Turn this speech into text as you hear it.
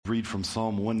read from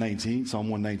Psalm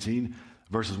 119,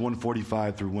 verses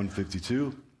 145 through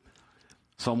 152.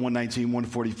 Psalm 119,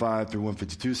 145 through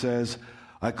 152 says,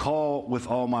 I call with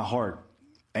all my heart,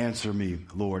 answer me,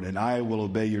 Lord, and I will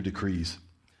obey your decrees.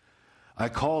 I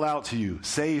call out to you,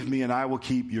 save me, and I will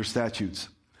keep your statutes.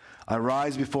 I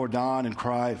rise before dawn and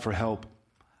cry for help.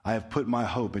 I have put my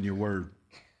hope in your word.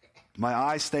 My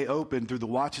eyes stay open through the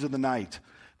watches of the night,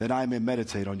 that I may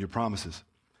meditate on your promises.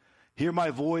 Hear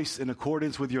my voice in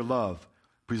accordance with your love.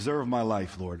 Preserve my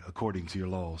life, Lord, according to your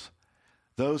laws.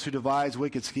 Those who devise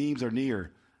wicked schemes are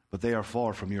near, but they are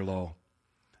far from your law.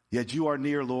 Yet you are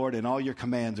near, Lord, and all your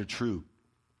commands are true.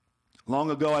 Long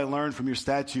ago I learned from your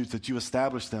statutes that you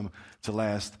established them to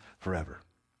last forever.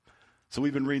 So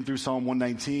we've been reading through Psalm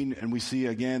 119, and we see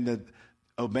again that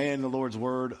obeying the Lord's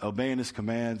word, obeying his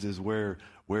commands is where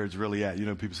it's really at. You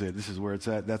know, people say, this is where it's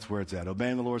at. That's where it's at.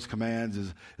 Obeying the Lord's commands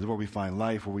is where we find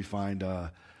life, where we find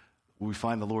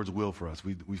the Lord's will for us.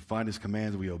 We find his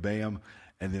commands, we obey them,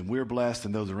 and then we're blessed,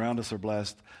 and those around us are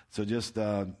blessed. So just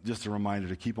a reminder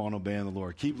to keep on obeying the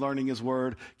Lord. Keep learning his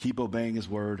word, keep obeying his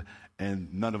word,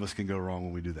 and none of us can go wrong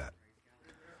when we do that.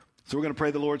 So we're going to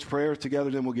pray the Lord's Prayer together,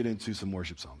 then we'll get into some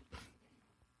worship song.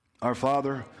 Our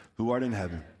Father, who art in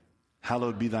heaven,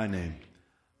 hallowed be thy name.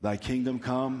 Thy kingdom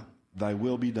come, thy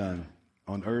will be done,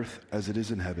 on earth as it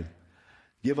is in heaven.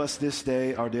 Give us this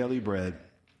day our daily bread,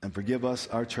 and forgive us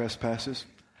our trespasses,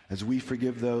 as we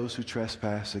forgive those who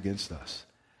trespass against us.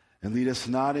 And lead us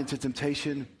not into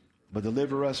temptation, but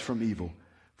deliver us from evil.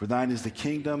 For thine is the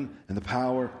kingdom, and the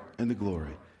power, and the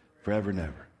glory, forever and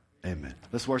ever. Amen.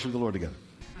 Let's worship the Lord together.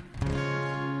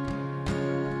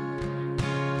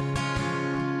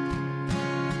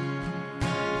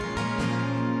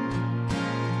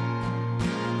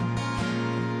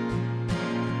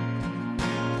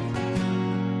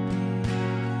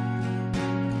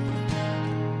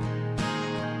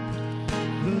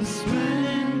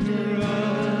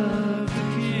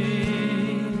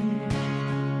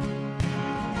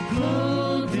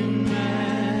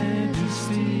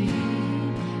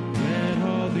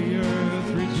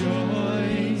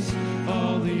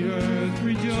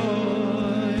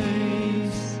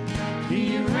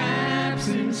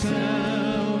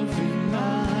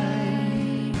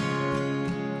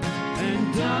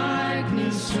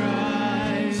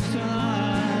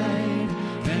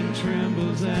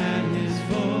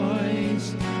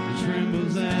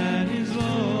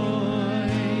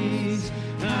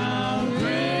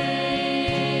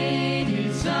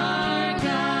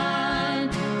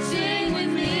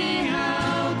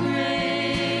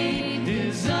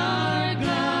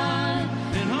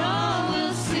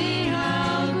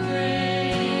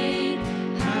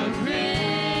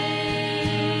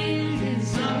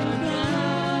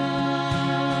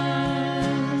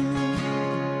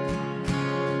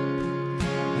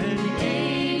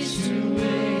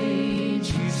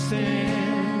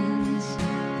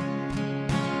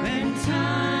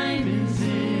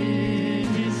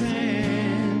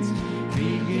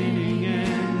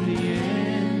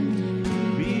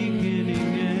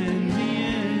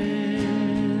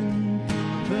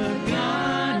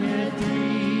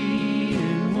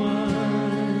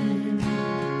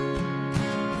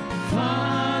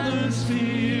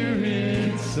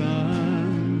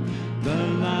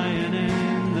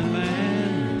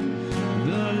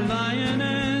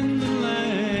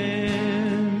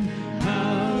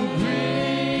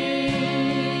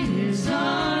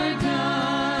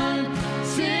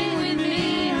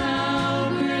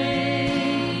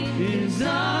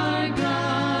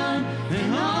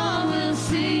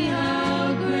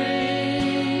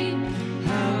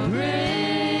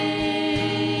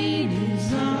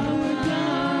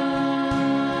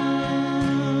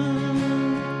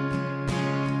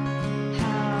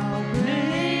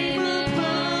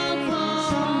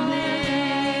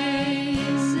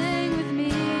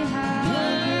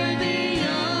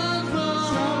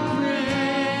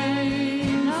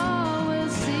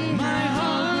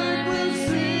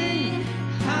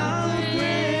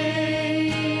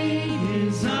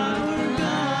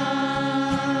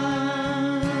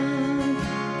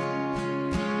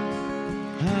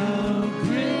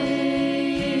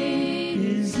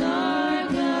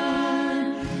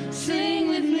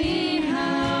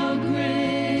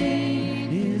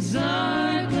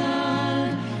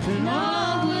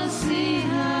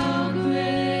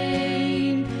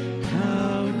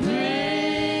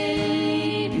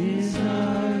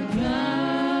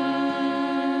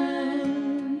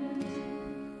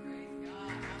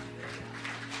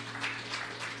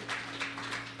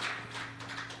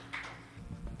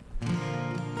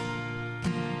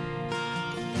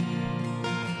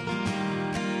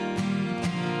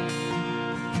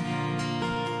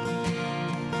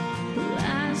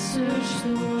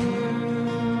 the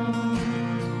world,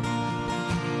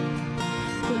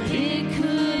 but it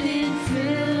couldn't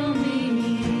fill me.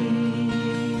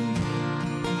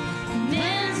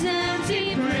 Man's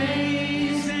empty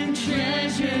praise and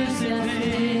treasures that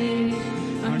fade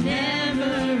are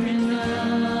never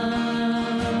enough.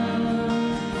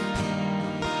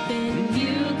 Then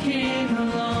you came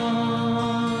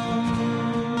along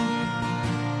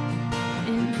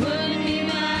and put me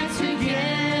back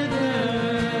together,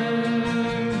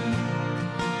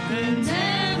 and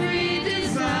every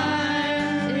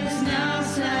desire is now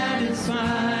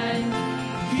satisfied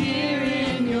here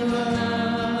in your love.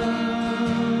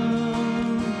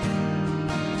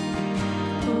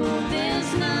 Oh,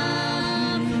 there's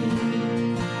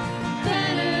nothing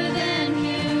better than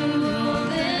you. Oh,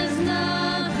 there's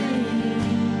nothing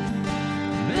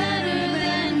better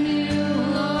than you.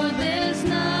 Lord, there's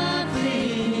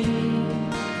nothing.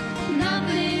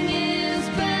 Nothing is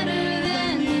better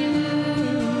than you.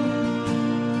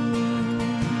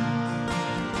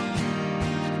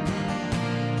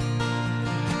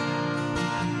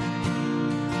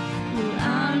 Well,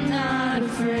 I'm not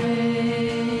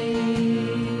afraid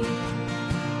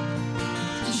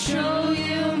to show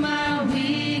you my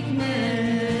weakness,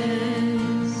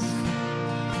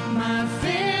 my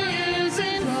failures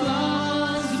and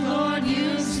flaws. Lord,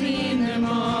 you've seen them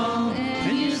all,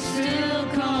 and you still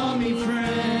call me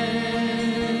friend.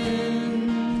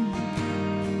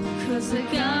 'Cause the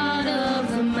God of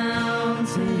the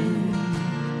mountain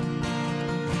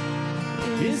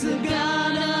is the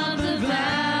God of the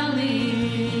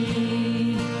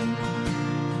valley,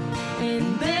 and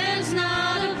there's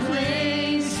not a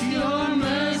place your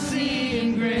mercy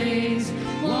and grace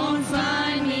won't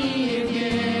find me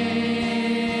again.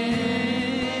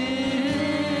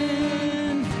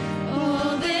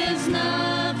 Oh, there's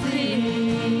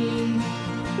nothing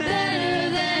better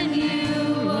than you.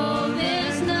 Oh,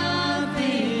 there's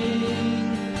nothing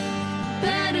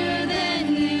better than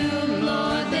you.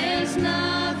 Lord, there's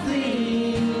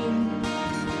nothing.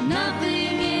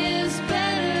 Nothing is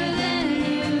better than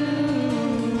you.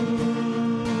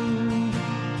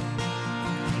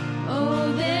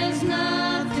 Oh, there's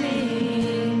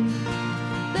nothing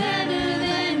better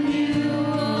than you.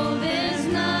 Oh, there's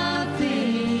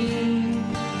nothing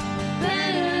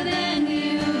better than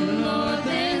you. Lord,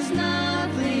 there's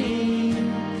nothing.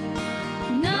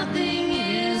 Nothing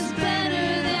is better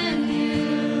than you.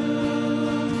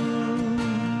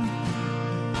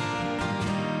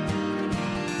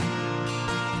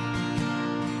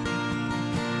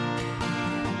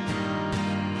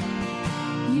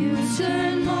 You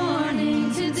turn mourning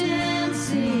to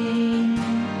dancing.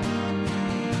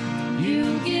 You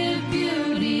give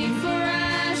beauty for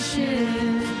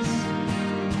ashes.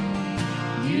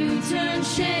 You turn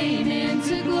shame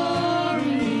into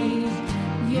glory.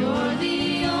 You're the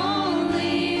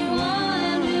only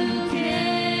one who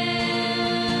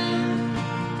can.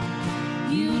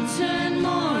 You turn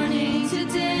mourning to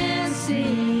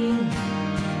dancing.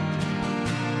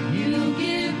 You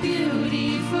give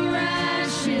beauty for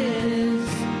ashes.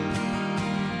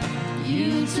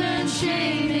 You turn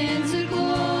shame into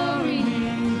glory.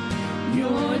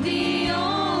 You're the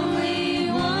only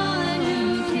one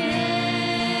who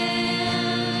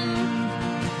can.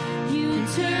 You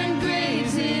turn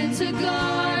graves into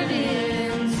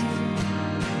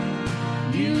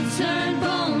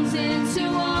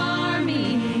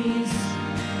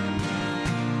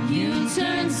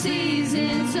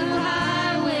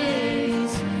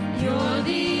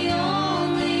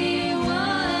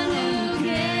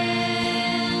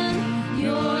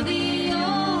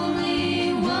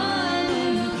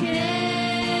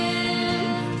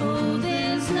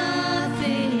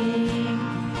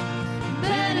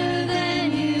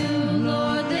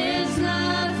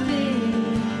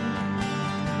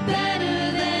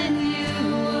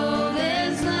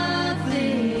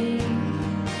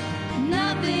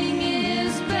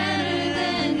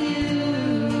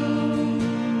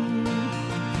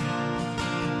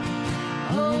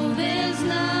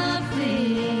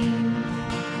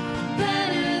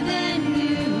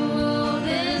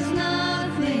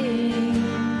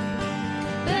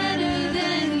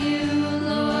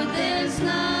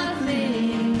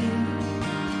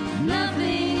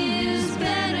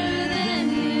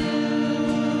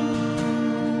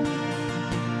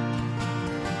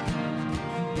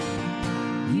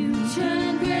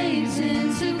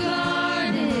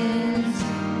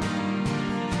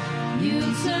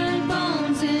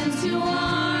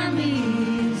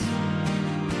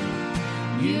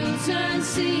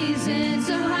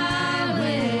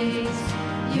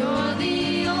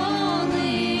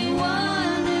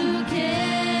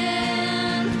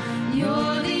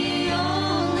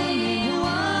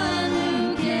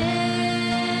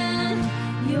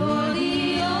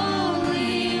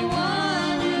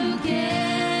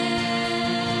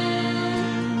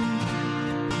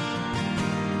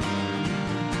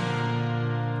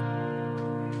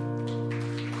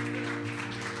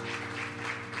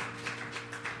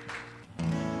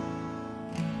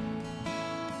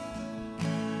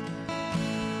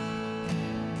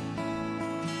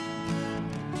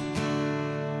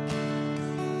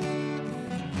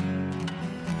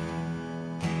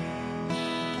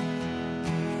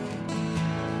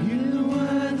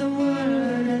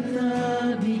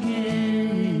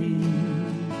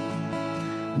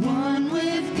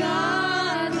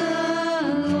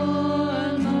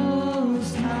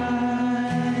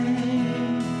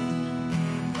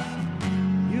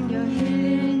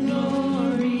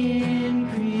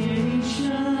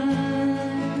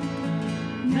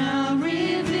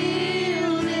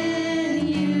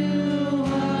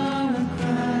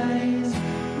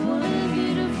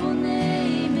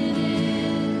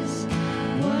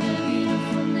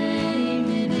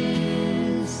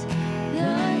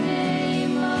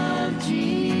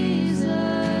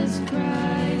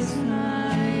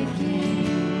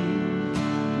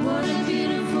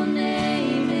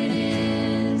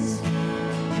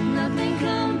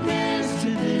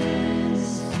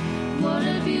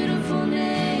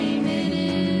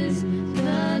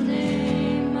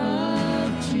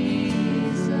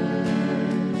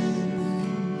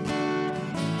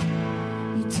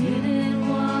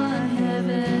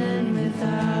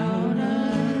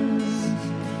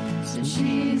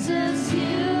Jesus,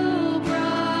 you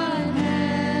brought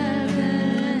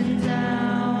heaven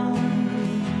down.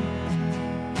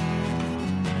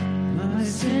 My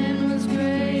sin was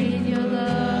great, your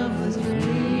love was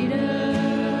greater.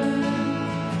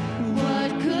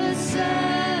 What could separate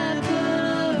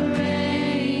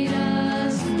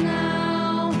us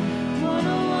now? What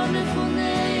a wonderful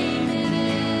name it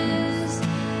is.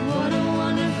 What a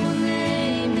wonderful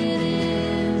name it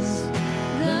is.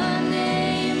 The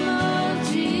name of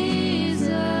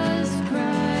Jesus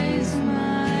Christ,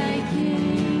 my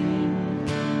King.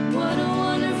 What a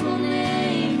wonderful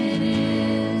name it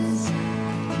is.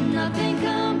 Nothing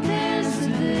compares to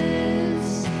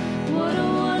this. What a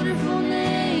wonderful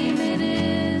name it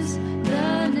is.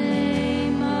 The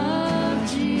name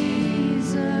of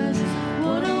Jesus.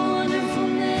 What a wonderful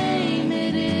name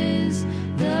it is.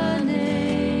 The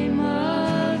name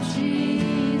of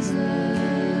Jesus.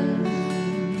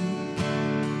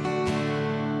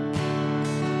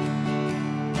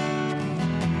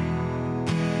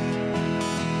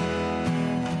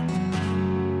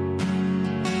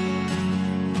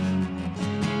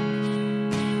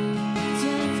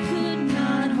 Death could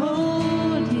not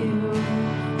hold you.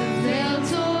 The veil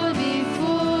tore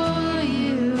before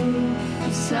you.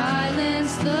 You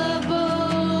silenced the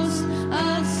boast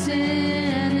of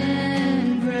sin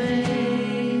and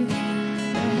grave.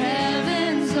 The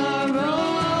heavens are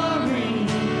roaring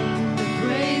the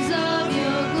praise of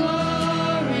your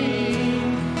glory.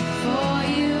 For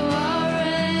you are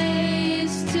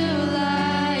raised to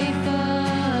life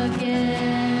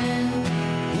again.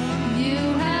 You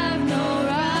have no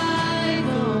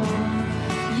rival,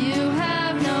 you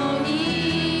have no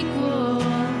equal.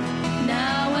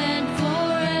 Now and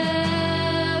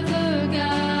forever,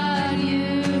 God,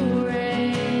 you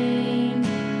reign.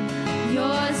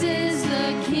 Yours is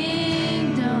the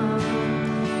kingdom,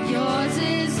 yours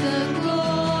is the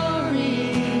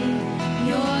glory,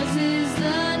 yours is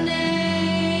the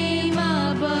name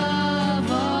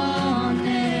above all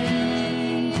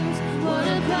names. What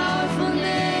a powerful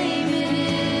name it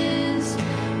is.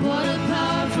 What a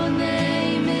powerful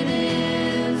name it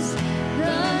is.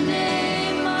 The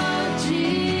name of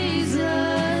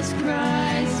Jesus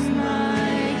Christ,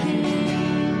 my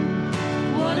King.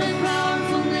 What a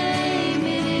powerful name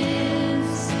it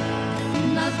is.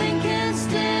 Nothing can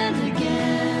stand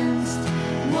against.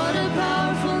 What a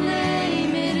powerful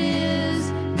name it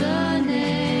is. The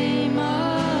name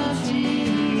of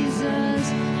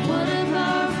Jesus. What a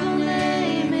powerful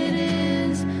name it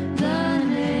is. The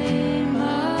name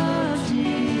of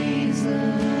Jesus.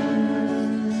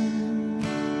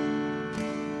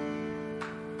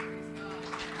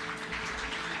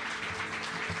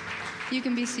 You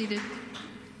can be seated.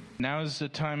 Now is the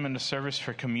time in the service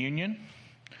for communion.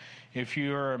 If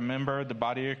you are a member of the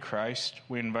body of Christ,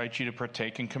 we invite you to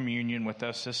partake in communion with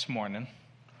us this morning.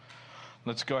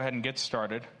 Let's go ahead and get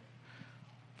started.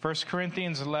 1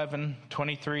 Corinthians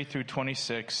 11:23 through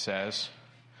 26 says,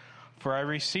 "For I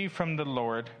received from the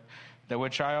Lord that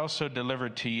which I also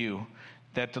delivered to you,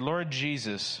 that the Lord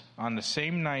Jesus, on the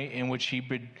same night in which he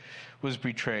was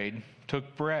betrayed,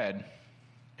 took bread.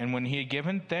 And when he had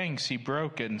given thanks, he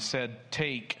broke it and said,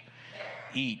 'Take,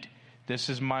 eat. This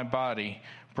is my body,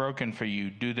 broken for you.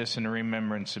 Do this in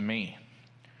remembrance of me.'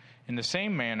 In the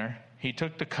same manner, he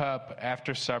took the cup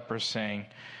after supper, saying,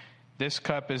 'This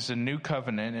cup is the new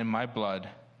covenant in my blood.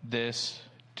 This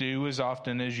do as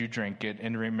often as you drink it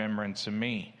in remembrance of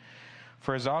me.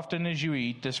 For as often as you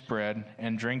eat this bread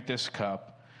and drink this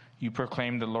cup, you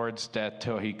proclaim the Lord's death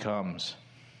till he comes.'"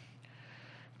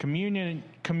 Communion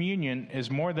is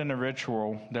more than a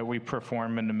ritual that we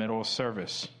perform in the middle of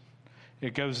service.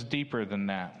 It goes deeper than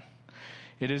that.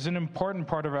 It is an important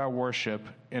part of our worship,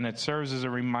 and it serves as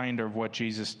a reminder of what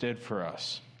Jesus did for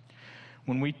us.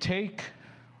 When we take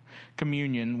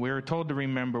communion, we are told to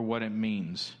remember what it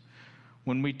means.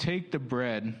 When we take the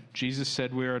bread, Jesus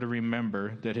said we are to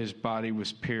remember that his body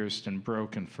was pierced and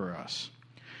broken for us.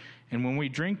 And when we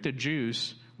drink the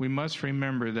juice, we must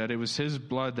remember that it was his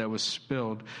blood that was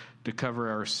spilled to cover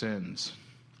our sins.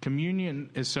 Communion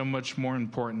is so much more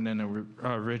important than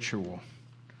a ritual.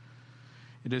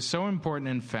 It is so important,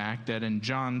 in fact, that in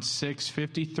John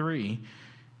 6:53,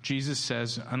 Jesus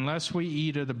says, "Unless we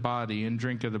eat of the body and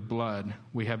drink of the blood,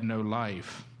 we have no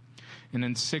life." And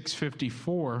in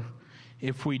 6:54,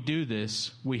 "If we do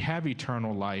this, we have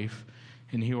eternal life,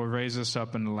 and he will raise us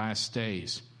up in the last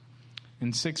days."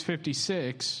 In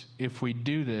 6:56, "If we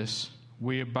do this,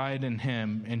 we abide in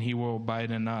him, and he will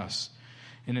abide in us."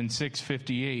 And in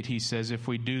 6:58, he says, "If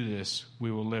we do this,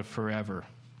 we will live forever."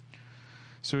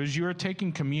 So as you are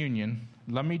taking communion,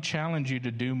 let me challenge you to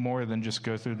do more than just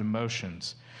go through the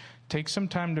motions. take some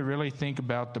time to really think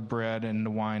about the bread and the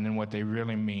wine and what they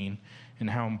really mean and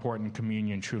how important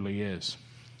communion truly is.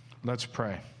 Let's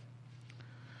pray.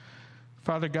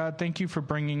 Father God, thank you for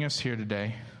bringing us here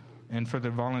today and for the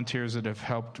volunteers that have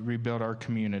helped rebuild our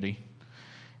community.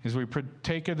 As we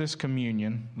partake of this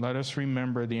communion, let us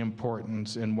remember the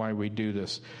importance and why we do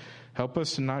this. Help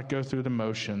us to not go through the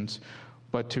motions,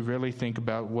 but to really think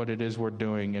about what it is we're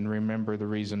doing and remember the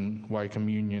reason why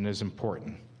communion is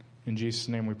important. In Jesus'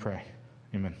 name we pray.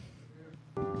 Amen.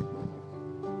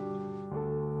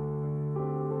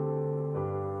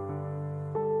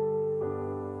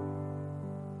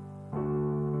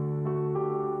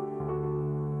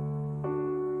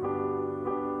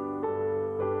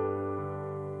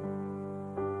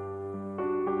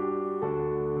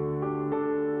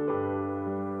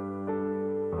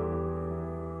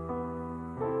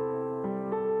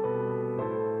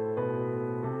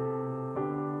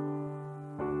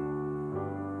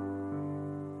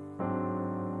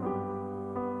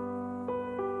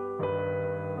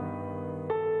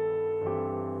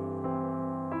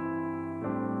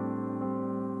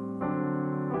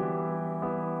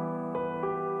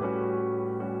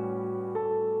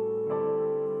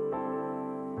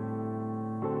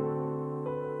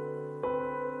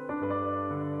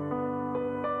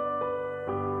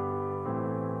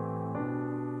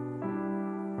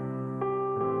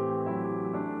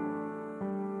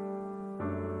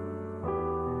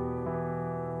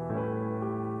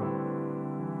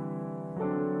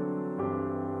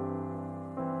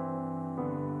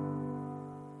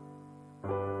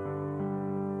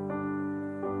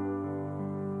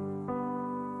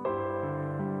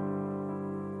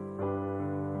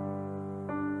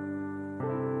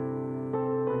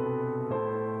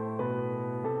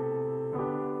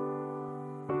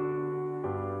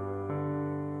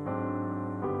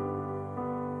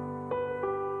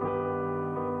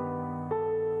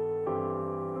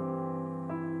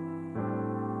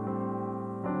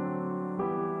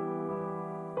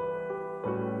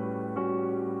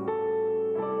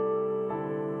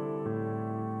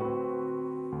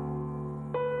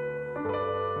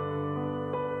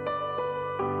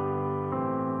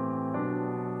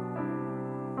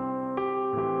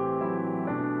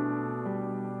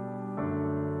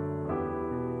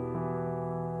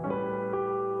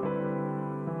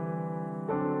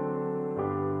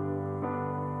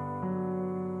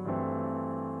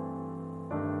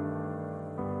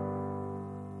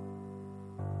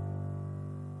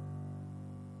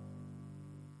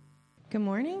 Good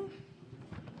morning.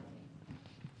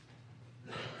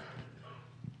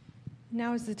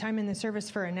 Now is the time in the service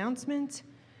for announcements.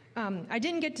 I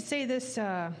didn't get to say this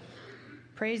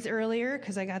praise earlier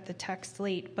because I got the text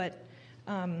late, but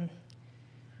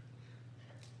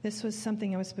this was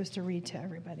something I was supposed to read to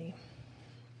everybody.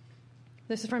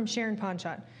 This is from Sharon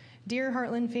Ponchot. Dear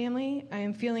Heartland family, I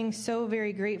am feeling so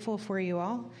very grateful for you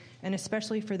all, and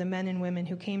especially for the men and women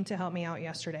who came to help me out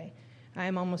yesterday. I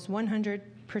am almost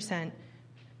 100%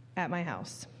 at my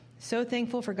house. So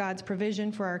thankful for God's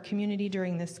provision for our community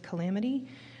during this calamity,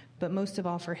 but most of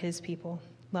all for his people.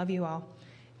 Love you all.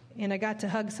 And I got to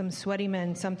hug some sweaty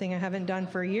men, something I haven't done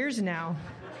for years now.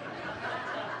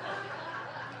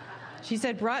 She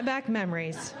said, brought back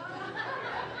memories.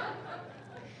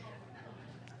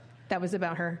 That was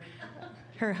about her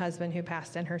husband who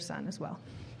passed and her son as well.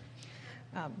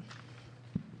 I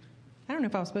don't know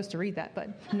if I was supposed to read that, but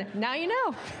now you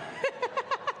know.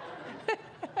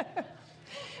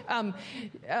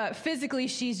 Physically,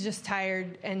 she's just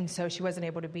tired, and so she wasn't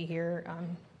able to be here.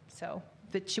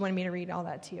 But she wanted me to read all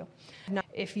that to you. Now,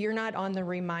 if you're not on the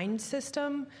Remind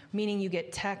system, meaning you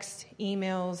get text,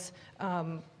 emails,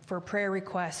 for prayer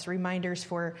requests, reminders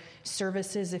for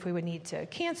services if we would need to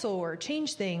cancel or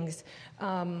change things,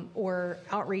 or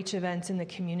outreach events in the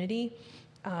community,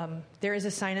 there is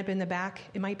a sign up in the back.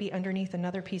 It might be underneath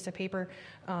another piece of paper.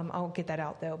 I'll get that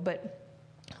out, though. But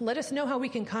let us know how we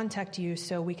can contact you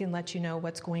so we can let you know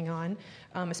what's going on.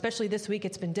 Especially this week,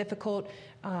 it's been difficult.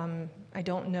 I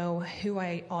don't know who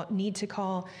I need to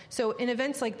call. So in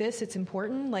events like this, it's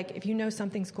important. Like if you know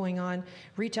something's going on,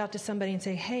 reach out to somebody and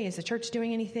say, hey, is the church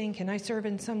doing anything? Can I serve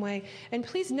in some way? And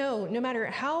please know, no matter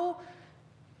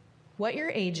what your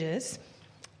age is,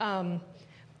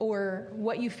 or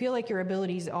what you feel like your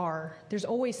abilities are, there's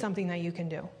always something that you can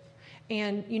do.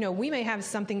 And, we may have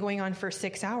something going on for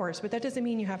 6 hours, but that doesn't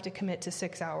mean you have to commit to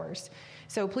 6 hours.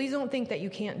 So please don't think that you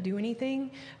can't do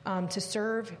anything to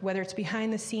serve, whether it's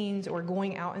behind the scenes or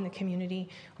going out in the community.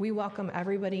 We welcome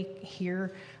everybody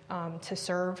here to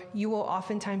serve. You will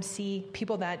oftentimes see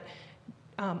people that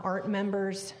aren't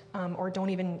members or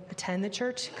don't even attend the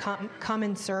church, come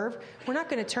and serve. We're not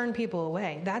going to turn people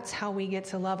away. That's how we get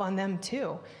to love on them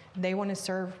too. They want to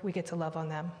serve, we get to love on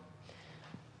them.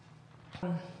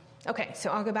 Okay, so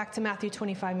I'll go back to Matthew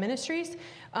 25 Ministries.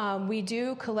 We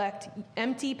do collect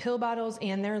empty pill bottles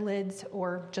and their lids,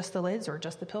 or just the lids, or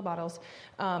just the pill bottles.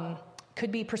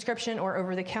 Could be prescription or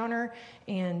over the counter,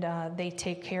 and they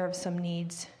take care of some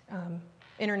needs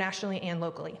internationally and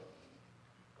locally.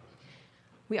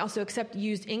 We also accept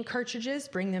used ink cartridges,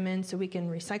 bring them in so we can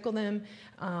recycle them,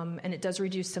 and it does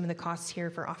reduce some of the costs here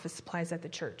for office supplies at the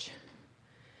church.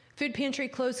 Food pantry,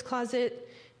 clothes closet.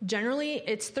 Generally,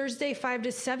 it's Thursday 5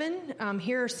 to 7.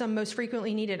 Here are some most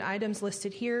frequently needed items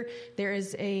listed here. There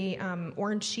is a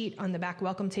orange sheet on the back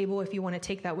welcome table if you want to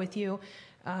take that with you.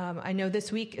 I know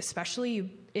this week, especially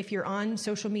if you're on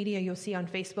social media, you'll see on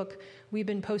Facebook, we've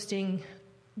been posting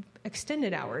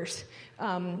extended hours.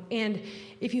 And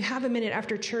if you have a minute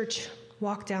after church,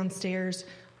 walk downstairs.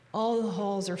 All the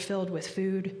halls are filled with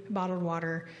food, bottled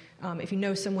water. If you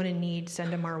know someone in need,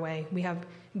 send them our way. We have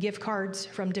gift cards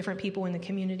from different people in the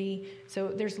community. So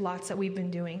there's lots that we've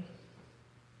been doing.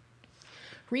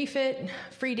 Refit,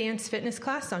 free dance fitness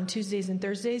class on Tuesdays and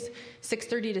Thursdays,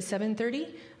 6:30 to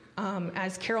 7:30.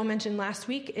 As Carol mentioned last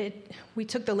week, we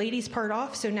took the ladies' part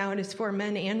off, so now it is for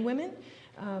men and women.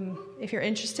 If you're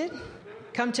interested,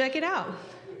 come check it out.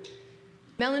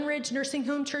 Mellon Ridge Nursing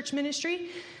Home Church Ministry,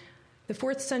 the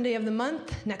fourth Sunday of the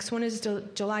month. Next one is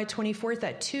July 24th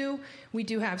at 2. We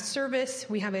do have service.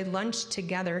 We have a lunch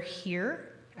together here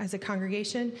as a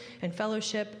congregation and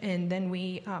fellowship, and then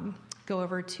we go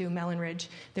over to Mellon Ridge.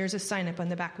 There's a sign-up on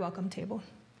the back welcome table.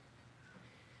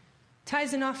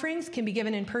 Tithes and offerings can be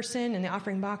given in person in the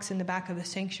offering box in the back of the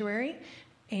sanctuary,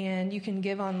 and you can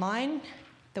give online.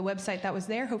 The website that was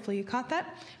there, hopefully you caught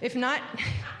that. If not,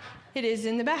 it is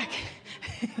in the back.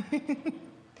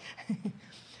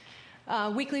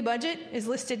 Weekly budget is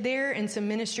listed there, and some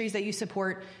ministries that you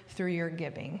support through your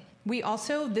giving. We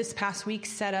also, this past week,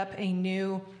 set up a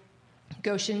new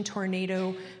Goshen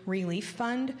Tornado Relief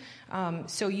Fund.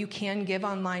 So you can give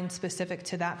online specific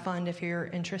to that fund if you're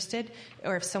interested,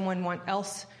 or if someone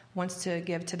else wants to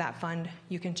give to that fund,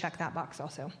 you can check that box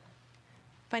also.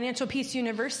 Financial Peace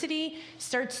University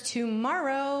starts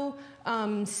tomorrow,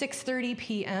 6:30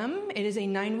 p.m. It is a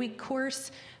 9-week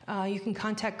course. You can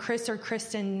contact Chris or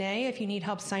Kristen Ney if you need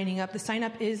help signing up. The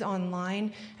sign-up is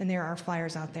online, and there are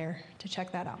flyers out there to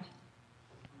check that out.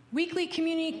 Weekly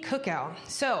community cookout.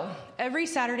 So every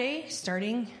Saturday,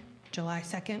 starting July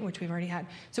 2nd, which we've already had.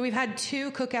 So we've had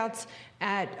 2 cookouts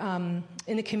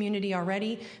in the community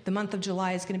already. The month of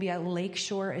July is going to be at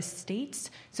Lakeshore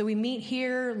Estates. So we meet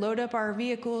here, load up our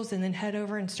vehicles, and then head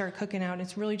over and start cooking out.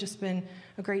 It's really just been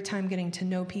a great time getting to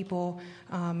know people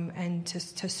and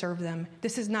to serve them.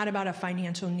 This is not about a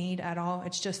financial need at all.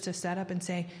 It's just to set up and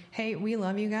say, hey, we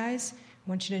love you guys. I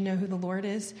want you to know who the Lord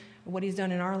is, what he's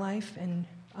done in our life. And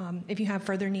if you have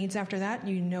further needs after that,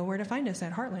 you know where to find us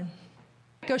at Heartland.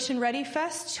 Goshen Ready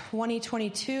Fest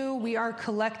 2022, we are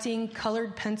collecting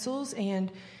colored pencils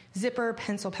and zipper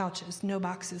pencil pouches. No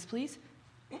boxes, please.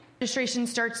 Registration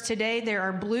starts today. There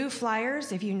are blue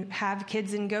flyers. If you have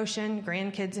kids in Goshen,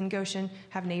 grandkids in Goshen,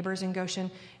 have neighbors in Goshen,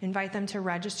 invite them to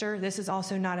register. This is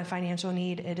also not a financial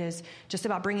need. It is just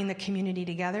about bringing the community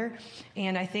together.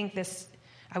 And I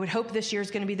would hope this year is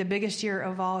going to be the biggest year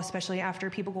of all, especially after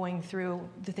people going through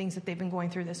the things that they've been going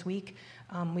through this week.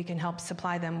 We can help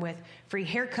supply them with free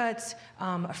haircuts,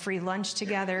 a free lunch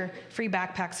together, free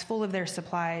backpacks full of their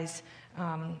supplies,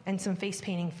 and some face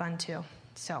painting fun too.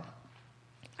 So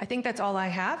I think that's all I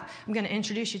have. I'm going to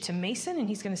introduce you to Mason, and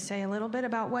he's going to say a little bit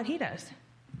about what he does.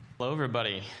 Hello,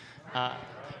 everybody.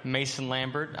 Mason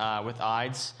Lambert with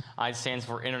IDES. IDES stands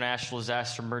for International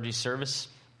Disaster Emergency Service.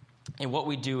 And what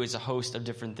we do is a host of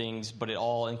different things, but it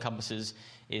all encompasses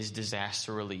is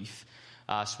disaster relief.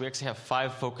 So we actually have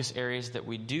 5 focus areas that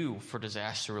we do for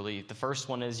disaster relief. The first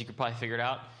one is, you could probably figure it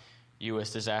out,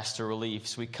 U.S. disaster relief.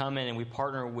 So we come in and we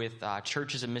partner with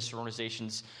churches and mission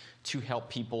organizations to help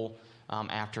people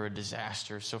after a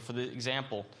disaster. So for the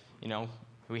example,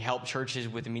 we help churches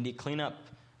with immediate cleanup,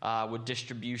 with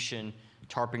distribution,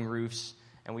 tarping roofs,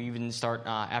 and we even start,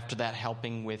 after that,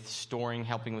 helping with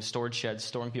storage sheds,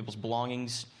 storing people's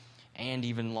belongings, and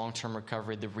even long-term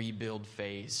recovery, the rebuild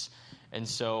phase. And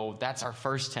so that's our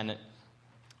first tenet.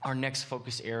 Our next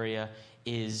focus area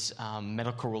is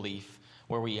medical relief,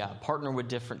 where we partner with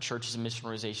different churches and mission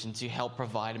organizations to help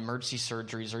provide emergency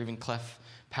surgeries or even cleft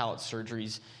palate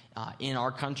surgeries in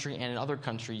our country and in other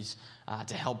countries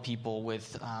to help people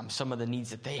with some of the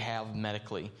needs that they have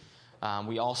medically.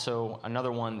 We also,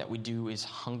 another one that we do is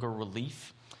hunger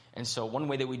relief. And so one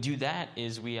way that we do that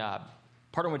is we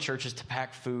partner with churches to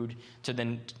pack food to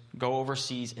then go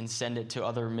overseas and send it to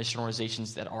other mission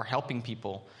organizations that are helping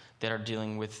people that are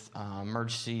dealing with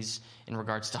emergencies in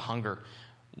regards to hunger.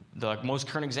 The most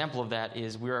current example of that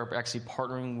is we are actually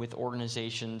partnering with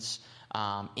organizations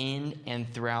in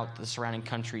and throughout the surrounding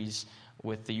countries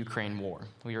with the Ukraine war.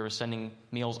 We are sending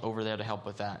meals over there to help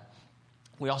with that.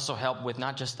 We also help with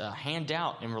not just a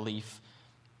handout in relief,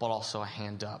 but also a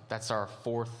hand up. That's our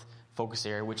fourth focus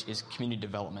area, which is community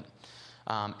development.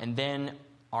 And then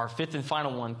our fifth and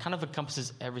final one kind of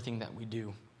encompasses everything that we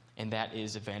do, and that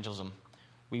is evangelism.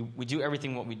 We do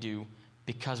everything what we do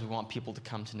because we want people to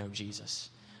come to know Jesus.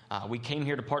 We came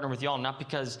here to partner with y'all not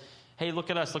because, hey, look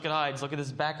at us, look at Hides, look at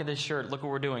this back of this shirt, look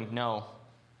what we're doing. No.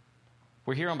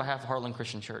 We're here on behalf of Heartland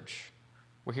Christian Church.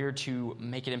 We're here to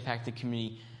make it impact the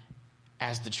community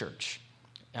as the church.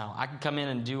 Now, I can come in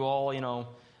and do all,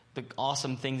 the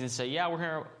awesome things and say, yeah, we're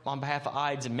here on behalf of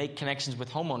Hides and make connections with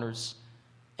homeowners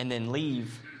and then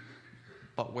leave.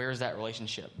 But where is that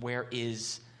relationship? Where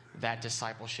is that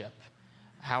discipleship?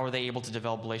 How are they able to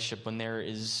develop a relationship when there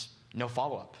is no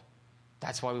follow-up?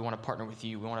 That's why we want to partner with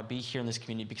you. We want to be here in this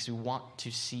community because we want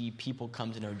to see people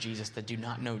come to know Jesus that do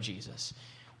not know Jesus.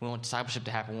 We want discipleship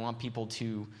to happen. We want people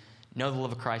to know the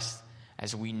love of Christ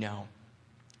as we know.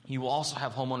 You will also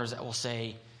have homeowners that will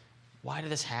say, why did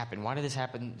this happen? Why did this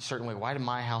happen a certain way? Why did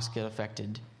my house get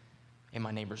affected and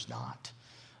my neighbor's not?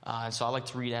 And so I like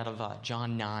to read out of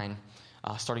John 9,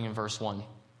 starting in verse 1.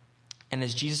 And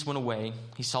as Jesus went away,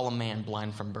 he saw a man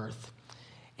blind from birth.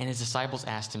 And his disciples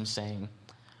asked him, saying,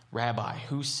 Rabbi,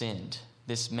 who sinned,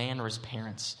 this man or his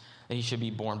parents, that he should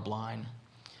be born blind?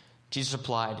 Jesus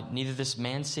replied, neither this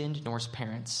man sinned nor his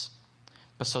parents,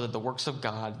 but so that the works of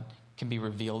God can be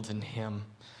revealed in him.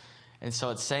 And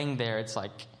so it's saying there, it's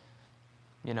like,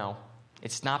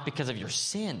 it's not because of your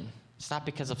sin. It's not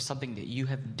because of something that you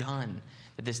have done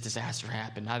that this disaster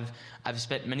happened. I've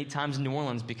spent many times in New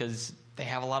Orleans because they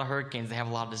have a lot of hurricanes. They have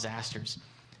a lot of disasters.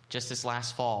 Just this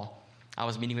last fall, I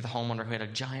was meeting with a homeowner who had a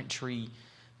giant tree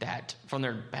that from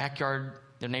their backyard,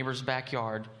 their neighbor's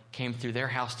backyard, came through their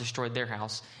house, destroyed their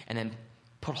house, and then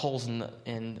put holes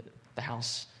in the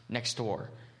house next door.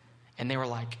 And they were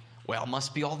like, well, it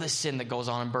must be all this sin that goes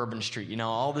on in Bourbon Street,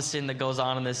 all the sin that goes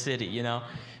on in this city,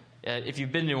 If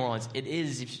you've been to New Orleans, it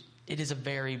is a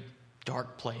very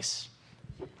dark place.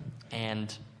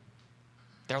 And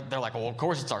they're like, well, of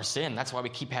course it's our sin. That's why we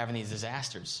keep having these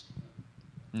disasters.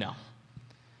 No.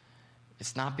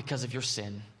 It's not because of your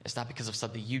sin. It's not because of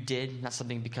something you did, not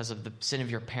something because of the sin of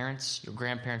your parents, your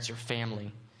grandparents, your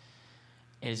family.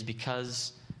 It is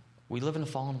because we live in a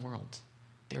fallen world.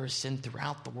 There is sin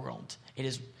throughout the world. It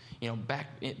is,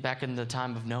 back in the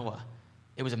time of Noah,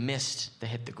 it was a mist that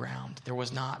hit the ground. There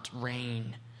was not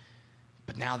rain,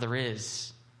 but now there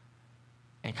is.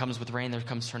 And it comes with rain, there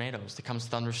comes tornadoes, there comes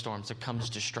thunderstorms, there comes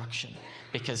destruction,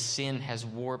 because sin has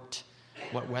warped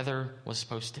what weather was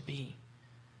supposed to be.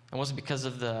 It wasn't because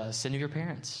of the sin of your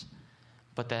parents,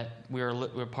 but that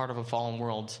we're part of a fallen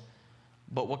world.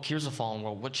 But what cures a fallen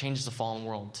world? What changes a fallen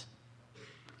world?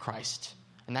 Christ.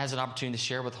 And that is an opportunity to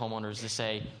share with homeowners to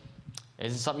say, it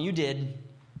isn't something you did.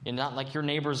 You're not like your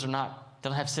neighbors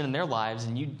don't have sin in their lives,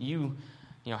 and you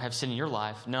have sin in your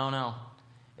life. No.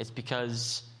 It's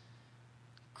because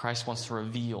Christ wants to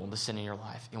reveal the sin in your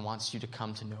life and wants you to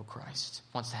come to know Christ.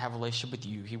 Wants to have a relationship with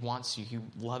you. He wants you. He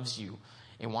loves you.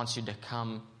 And wants you to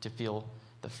come to feel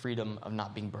the freedom of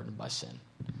not being burdened by sin.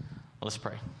 Let's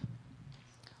pray.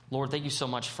 Lord, thank you so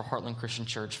much for Heartland Christian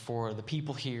Church, for the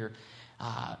people here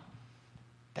that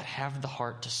have the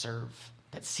heart to serve,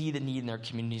 that see the need in their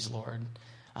communities, Lord.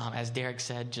 As Derek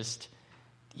said,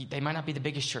 they might not be the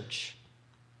biggest church,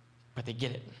 but they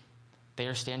get it. They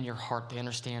understand your heart. They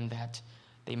understand that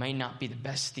they may not be the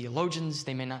best theologians.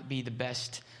 They may not be the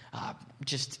best,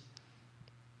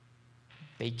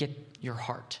 they get your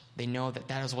heart. They know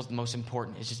that is what's most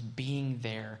important, is just being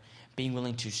there, being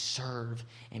willing to serve,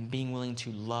 and being willing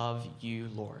to love you,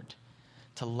 Lord.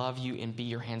 To love you and be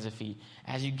your hands and feet.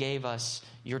 As you gave us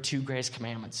your two greatest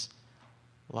commandments,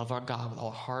 love our God with all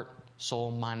heart,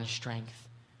 soul, mind, and strength.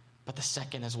 But the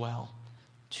second as well,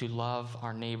 to love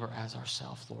our neighbor as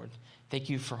ourselves, Lord. Thank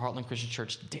you for Heartland Christian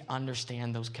Church to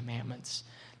understand those commandments,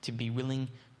 to be willing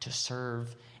to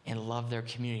serve and love their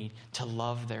community, to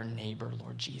love their neighbor,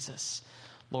 Lord Jesus.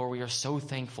 Lord, we are so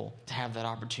thankful to have that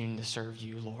opportunity to serve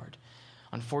you, Lord.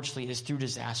 Unfortunately, it is through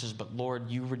disasters, but Lord,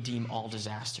 you redeem all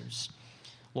disasters.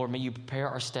 Lord, may you prepare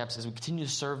our steps as we continue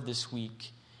to serve this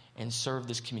week and serve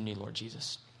this community, Lord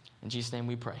Jesus. In Jesus' name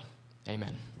we pray.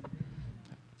 Amen.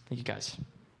 Thank you, guys.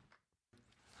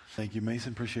 Thank you,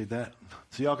 Mason. Appreciate that.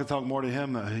 So y'all can talk more to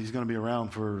him. He's going to be around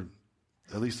for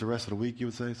at least the rest of the week, you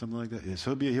would say, something like that? Yeah,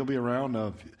 so he'll be around.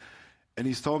 And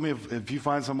he's told me if you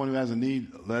find someone who has a need,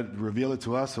 reveal it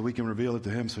to us so we can reveal it to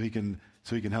him so he can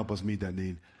help us meet that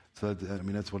need. So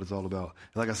that's what it's all about.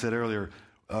 Like I said earlier,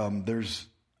 there's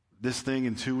this thing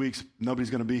in 2 weeks, nobody's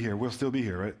going to be here. We'll still be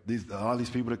here, right? A lot of these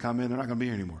people that come in, they're not going to be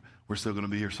here anymore. We're still going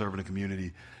to be here serving the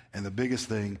community. And the biggest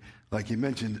thing, like he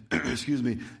mentioned, excuse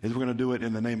me, is we're going to do it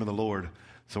in the name of the Lord.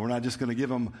 So we're not just going to give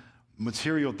them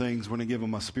material things. We're going to give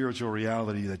them a spiritual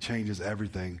reality that changes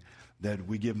everything, that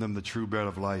we give them the true bread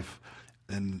of life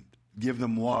and give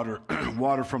them water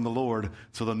from the Lord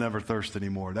so they'll never thirst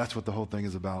anymore. That's what the whole thing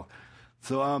is about.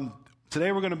 So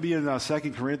today we're going to be in 2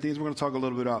 Corinthians. We're going to talk a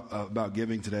little bit about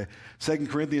giving today. 2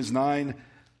 Corinthians 9,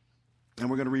 and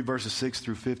we're going to read verses 6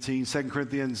 through 15. 2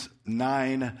 Corinthians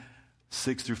 9,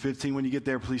 6 through 15. When you get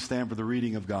there, please stand for the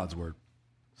reading of God's word.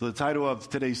 So the title of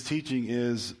today's teaching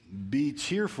is Be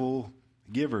Cheerful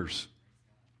Givers.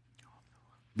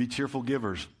 Be cheerful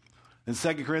givers. In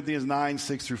 2 Corinthians 9,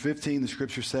 6 through 15, the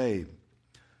scriptures say,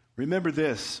 Remember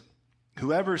this,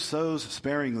 whoever sows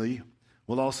sparingly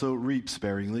will also reap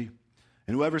sparingly,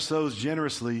 and whoever sows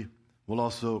generously will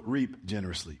also reap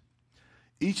generously.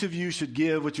 Each of you should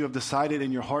give what you have decided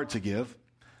in your heart to give,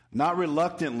 not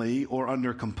reluctantly or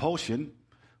under compulsion,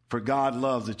 for God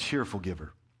loves a cheerful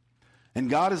giver. And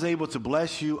God is able to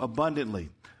bless you abundantly,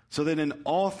 so that in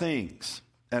all things,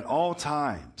 at all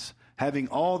times, having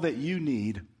all that you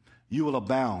need, you will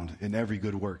abound in every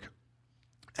good work.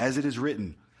 As it is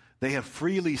written, they have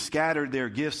freely scattered their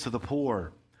gifts to the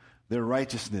poor. Their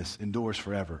righteousness endures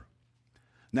forever.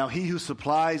 Now he who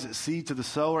supplies seed to the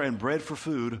sower and bread for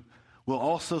food will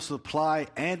also supply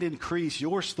and increase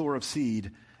your store of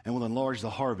seed and will enlarge the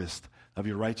harvest of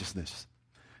your righteousness.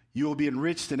 You will be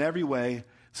enriched in every way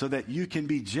so that you can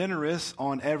be generous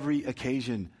on every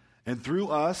occasion. And through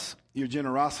us, your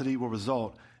generosity will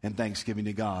result in thanksgiving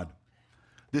to God.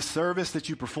 This service that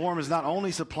you perform is not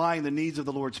only supplying the needs of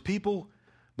the Lord's people,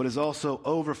 but is also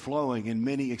overflowing in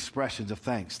many expressions of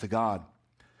thanks to God.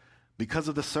 Because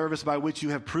of the service by which you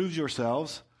have proved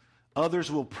yourselves, others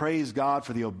will praise God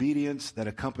for the obedience that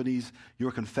accompanies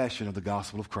your confession of the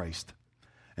gospel of Christ,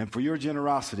 and for your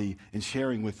generosity in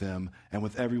sharing with them and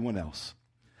with everyone else.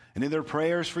 And in their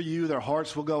prayers for you, their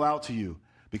hearts will go out to you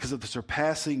because of the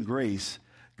surpassing grace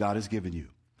God has given you.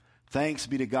 Thanks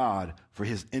be to God for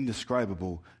his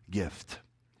indescribable gift.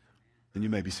 And you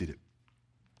may be seated.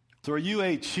 So are you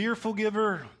a cheerful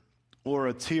giver or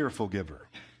a tearful giver?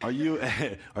 Are you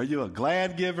a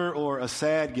glad giver or a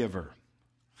sad giver?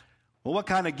 Well, what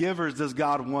kind of givers does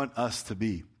God want us to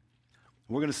be?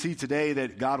 We're going to see today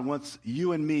that God wants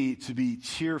you and me to be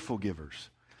cheerful givers,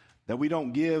 that we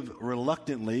don't give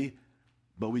reluctantly,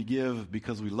 but we give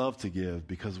because we love to give,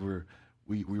 because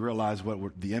we realize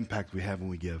the impact we have when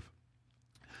we give.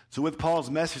 So with Paul's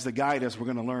message to guide us, we're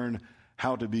going to learn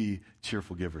how to be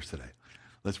cheerful givers today.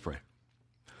 Let's pray.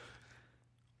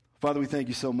 Father, we thank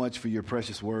you so much for your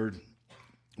precious word.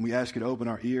 We ask you to open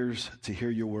our ears to hear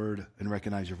your word and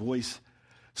recognize your voice.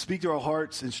 Speak to our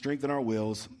hearts and strengthen our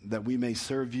wills that we may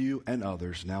serve you and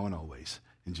others now and always.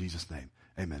 In Jesus' name,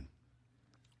 amen.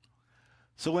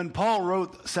 So when Paul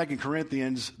wrote 2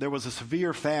 Corinthians, there was a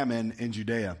severe famine in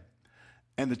Judea,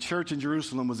 and the church in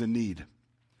Jerusalem was in need.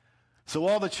 So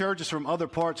all the churches from other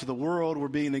parts of the world were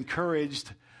being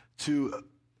encouraged to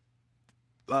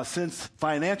send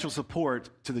financial support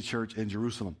to the church in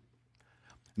Jerusalem.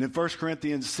 And in 1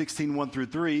 Corinthians 16, 1 through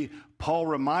 3, Paul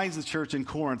reminds the church in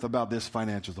Corinth about this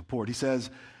financial support. He says,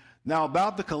 Now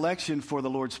about the collection for the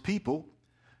Lord's people,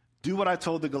 do what I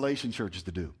told the Galatian churches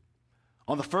to do.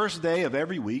 On the first day of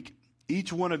every week,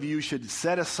 each one of you should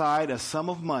set aside a sum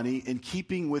of money in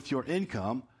keeping with your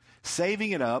income,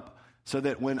 saving it up so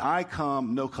that when I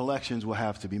come, no collections will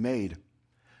have to be made.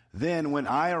 Then when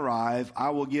I arrive, I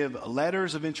will give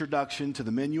letters of introduction to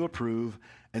the men you approve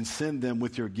and send them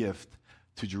with your gift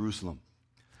to Jerusalem.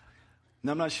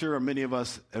 Now, I'm not sure many of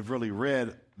us have really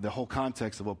read the whole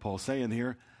context of what Paul's saying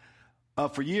here.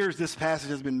 For years, this passage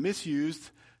has been misused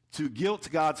to guilt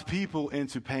God's people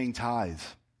into paying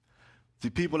tithes. The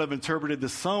people have interpreted the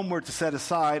sum we're to set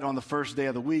aside on the first day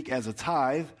of the week as a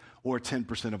tithe, or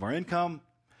 10% of our income.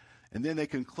 And then they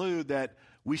conclude that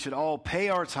we should all pay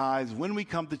our tithes when we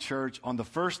come to church on the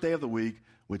first day of the week,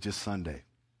 which is Sunday.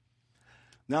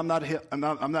 Now, I'm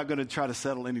not going to try to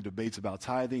settle any debates about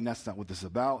tithing. That's not what this is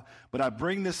about. But I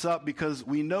bring this up because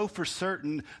we know for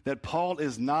certain that Paul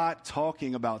is not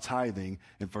talking about tithing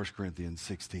in 1 Corinthians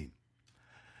 16.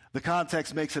 The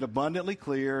context makes it abundantly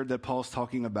clear that Paul's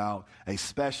talking about a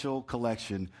special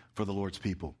collection for the Lord's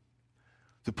people.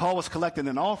 So Paul was collecting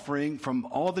an offering from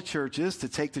all the churches to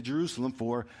take to Jerusalem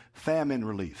for famine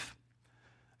relief.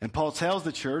 And Paul tells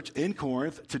the church in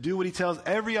Corinth to do what he tells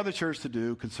every other church to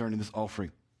do concerning this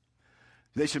offering.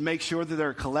 They should make sure that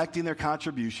they're collecting their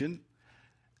contribution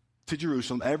to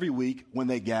Jerusalem every week when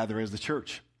they gather as the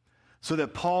church, so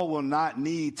that Paul will not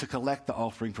need to collect the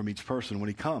offering from each person when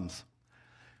he comes.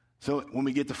 So when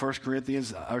we get to 2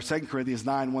 Corinthians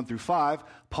 9, 1 through 5,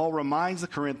 Paul reminds the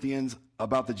Corinthians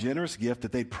about the generous gift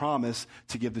that they promised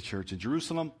to give the church in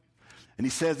Jerusalem. And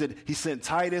he says that he sent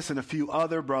Titus and a few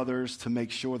other brothers to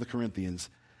make sure the Corinthians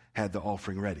had the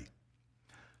offering ready.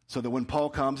 So that when Paul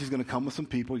comes, he's going to come with some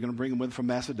people. He's going to bring them with him from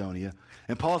Macedonia.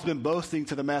 And Paul's been boasting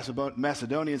to the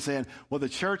Macedonians, saying, well, the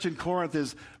church in Corinth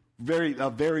is a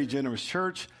very generous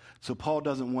church. So Paul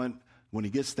doesn't want, when he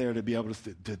gets there, to be able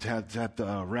to have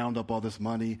to round up all this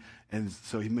money. And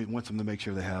so he wants them to make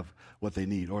sure they have what they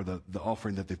need, or the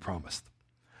offering that they promised.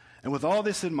 And with all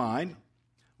this in mind,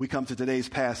 we come to today's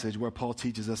passage where Paul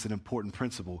teaches us an important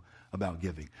principle about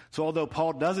giving. So although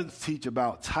Paul doesn't teach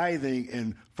about tithing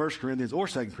in 1 Corinthians or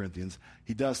 2 Corinthians,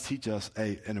 he does teach us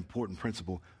an important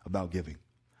principle about giving.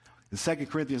 In 2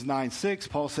 Corinthians 9:6,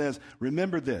 Paul says,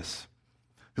 remember this,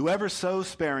 whoever sows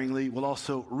sparingly will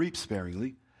also reap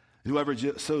sparingly, and whoever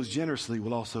sows generously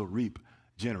will also reap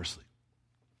generously.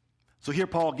 So here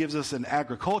Paul gives us an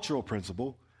agricultural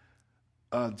principle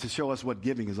to show us what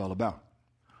giving is all about.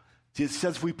 It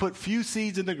says if we put few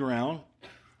seeds in the ground,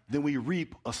 then we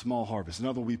reap a small harvest. In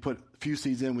other words, we put few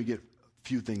seeds in, we get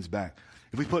few things back.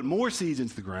 If we put more seeds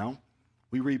into the ground,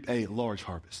 we reap a large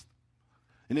harvest.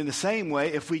 And in the same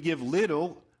way, if we give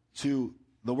little to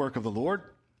the work of the Lord,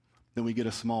 then we get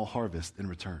a small harvest in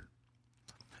return.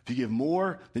 If you give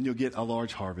more, then you'll get a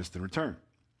large harvest in return.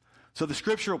 So the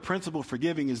scriptural principle for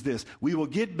giving is this: we will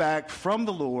get back from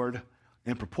the Lord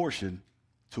in proportion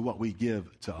to what we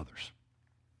give to others.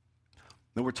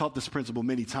 Now, we're taught this principle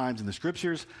many times in the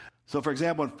scriptures. So, for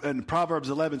example, in Proverbs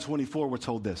 11:24, we're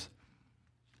told this: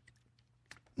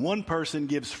 one person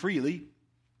gives freely,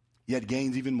 yet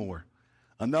gains even more.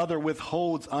 Another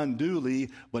withholds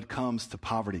unduly, but comes to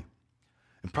poverty.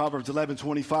 In Proverbs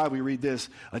 11:25, we read this: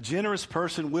 a generous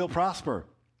person will prosper.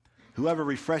 Whoever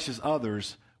refreshes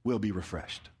others will be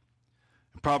refreshed.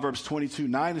 In Proverbs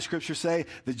 22:9, the scriptures say,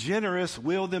 the generous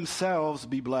will themselves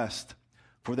be blessed,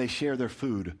 for they share their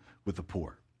food with the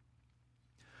poor.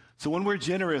 So when we're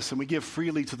generous and we give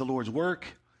freely to the Lord's work,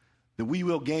 then we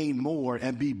will gain more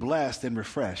and be blessed and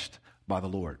refreshed by the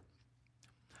Lord.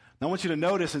 Now I want you to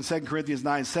notice in 2 Corinthians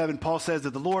 9:7, Paul says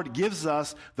that the Lord gives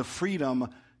us the freedom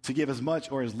to give as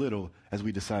much or as little as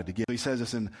we decide to give. He says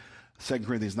this in 2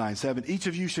 Corinthians 9:7, each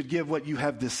of you should give what you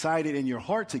have decided in your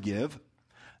heart to give,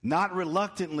 not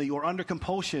reluctantly or under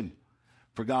compulsion,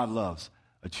 for God loves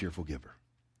a cheerful giver.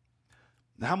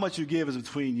 Now, how much you give is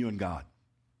between you and God.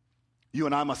 You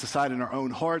and I must decide in our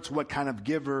own hearts what kind of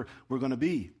giver we're going to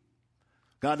be.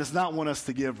 God does not want us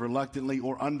to give reluctantly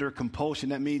or under compulsion.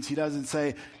 That means he doesn't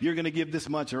say, you're going to give this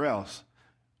much or else.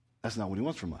 That's not what he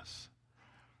wants from us.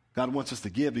 God wants us to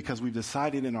give because we've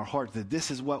decided in our heart that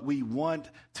this is what we want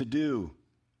to do.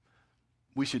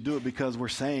 We should do it because we're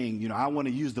saying, I want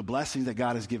to use the blessings that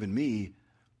God has given me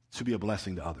to be a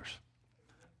blessing to others.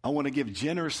 I want to give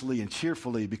generously and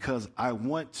cheerfully because I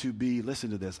want to be, listen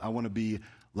to this, I want to be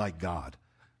like God.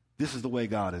 This is the way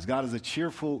God is. God is a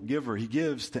cheerful giver. He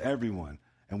gives to everyone,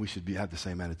 and we should have the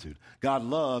same attitude. God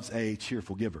loves a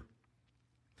cheerful giver.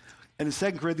 And in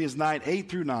 2 Corinthians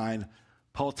 9:8-9,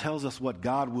 Paul tells us what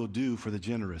God will do for the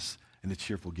generous and the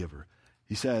cheerful giver.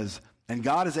 He says, and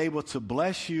God is able to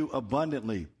bless you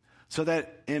abundantly, so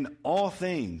that in all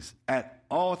things, at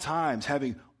all times,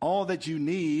 having all that you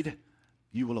need,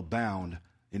 you will abound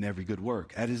in every good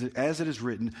work. As it is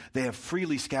written, they have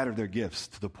freely scattered their gifts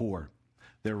to the poor.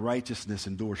 Their righteousness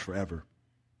endures forever.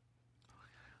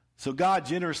 So God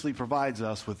generously provides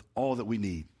us with all that we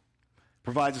need.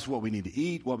 Provides us what we need to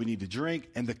eat, what we need to drink,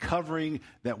 and the covering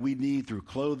that we need through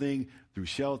clothing, through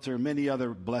shelter, many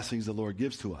other blessings the Lord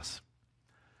gives to us.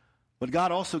 But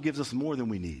God also gives us more than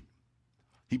we need.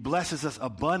 He blesses us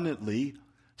abundantly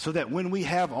so that when we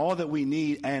have all that we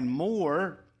need and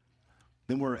more,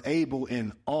 then we're able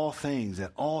in all things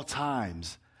at all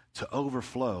times to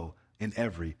overflow in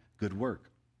every good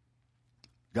work.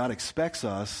 God expects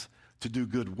us to do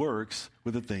good works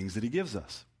with the things that he gives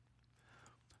us.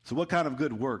 So what kind of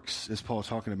good works is Paul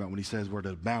talking about when he says we're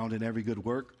to abound in every good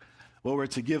work? Well, we're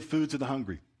to give food to the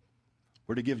hungry.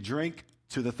 We're to give drink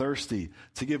to the thirsty,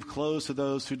 to give clothes to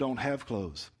those who don't have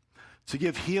clothes, to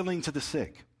give healing to the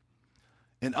sick.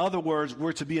 In other words,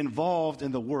 we're to be involved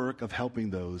in the work of helping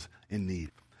those in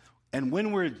need. And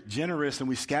when we're generous and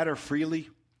we scatter freely,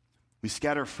 we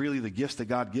scatter freely the gifts that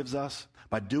God gives us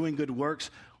by doing good works,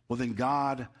 well, then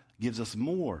God gives us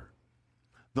more.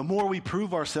 The more we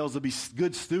prove ourselves to be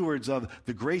good stewards of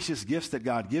the gracious gifts that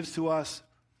God gives to us,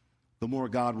 the more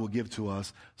God will give to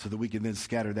us so that we can then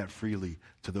scatter that freely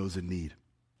to those in need.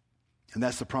 And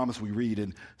that's the promise we read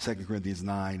in 2 Corinthians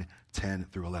 9, 10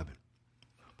 through 11.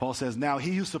 Paul says, now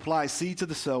he who supplies seed to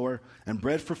the sower and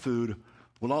bread for food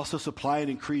will also supply and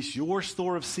increase your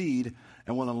store of seed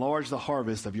and will enlarge the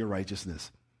harvest of your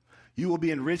righteousness. You will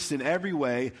be enriched in every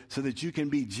way so that you can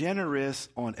be generous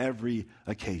on every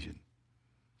occasion.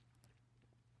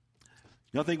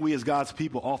 I think we as God's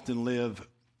people often live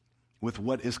with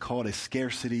what is called a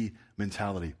scarcity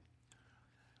mentality.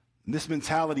 And this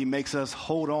mentality makes us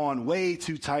hold on way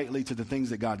too tightly to the things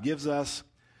that God gives us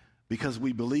because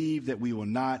we believe that we will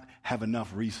not have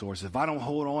enough resources. If I don't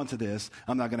hold on to this,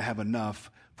 I'm not going to have enough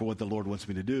for what the Lord wants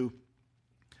me to do.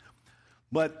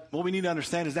 But what we need to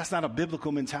understand is that's not a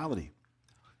biblical mentality.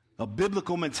 A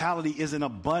biblical mentality is an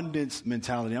abundance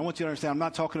mentality. I want you to understand, I'm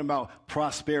not talking about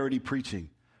prosperity preaching,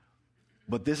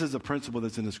 but this is a principle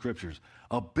that's in the scriptures.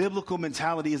 A biblical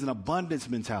mentality is an abundance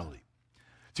mentality.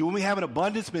 See, when we have an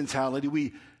abundance mentality,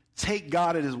 we take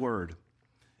God at his word.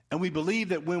 And we believe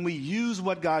that when we use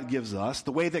what God gives us,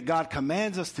 the way that God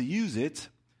commands us to use it,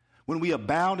 when we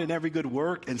abound in every good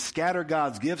work and scatter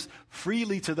God's gifts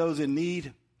freely to those in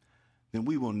need, then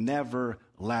we will never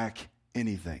lack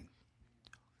anything.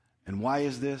 And why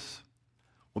is this?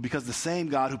 Well, because the same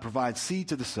God who provides seed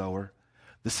to the sower,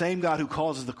 the same God who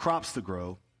causes the crops to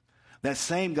grow, that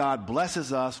same God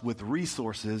blesses us with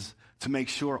resources to make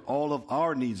sure all of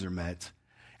our needs are met.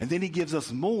 And then he gives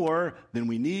us more than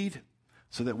we need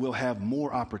so that we'll have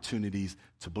more opportunities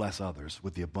to bless others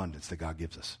with the abundance that God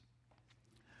gives us.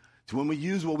 So when we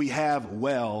use what we have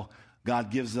well,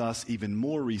 God gives us even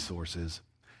more resources.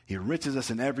 He enriches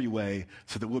us in every way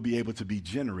so that we'll be able to be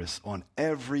generous on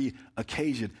every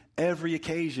occasion,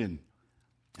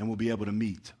 and we'll be able to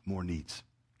meet more needs.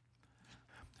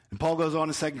 And Paul goes on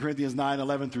in 2 Corinthians 9,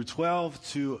 11 through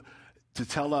 12 to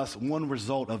tell us one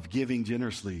result of giving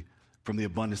generously from the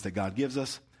abundance that God gives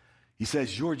us. He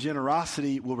says, your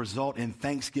generosity will result in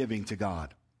thanksgiving to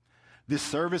God. This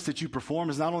service that you perform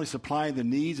is not only supplying the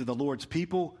needs of the Lord's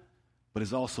people, but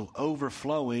is also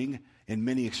overflowing in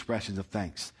many expressions of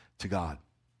thanks to God.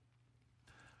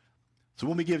 So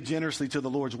when we give generously to the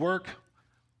Lord's work,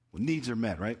 well, needs are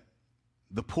met, right?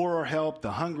 The poor are helped,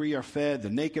 the hungry are fed, the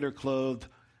naked are clothed,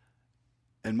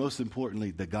 and most importantly,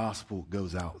 the gospel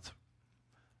goes out.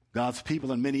 God's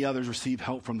people and many others receive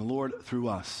help from the Lord through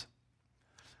us.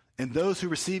 And those who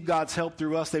receive God's help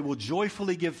through us, they will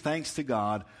joyfully give thanks to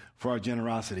God for our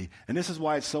generosity. And this is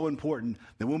why it's so important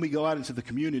that when we go out into the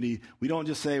community, we don't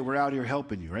just say, we're out here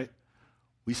helping you, right?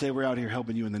 We say we're out here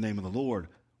helping you in the name of the Lord.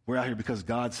 We're out here because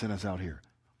God sent us out here.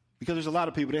 Because there's a lot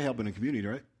of people that help in the community,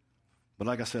 right? But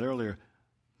like I said earlier,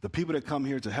 the people that come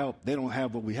here to help, they don't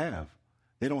have what we have.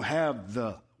 They don't have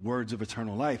the words of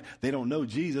eternal life. They don't know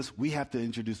Jesus. We have to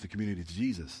introduce the community to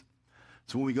Jesus.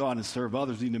 So when we go out and serve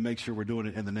others, we need to make sure we're doing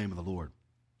it in the name of the Lord.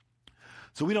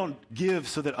 So we don't give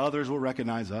so that others will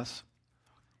recognize us.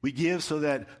 We give so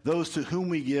that those to whom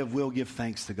we give will give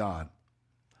thanks to God.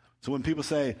 So when people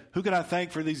say, who can I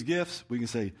thank for these gifts? We can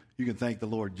say, you can thank the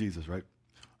Lord Jesus, right?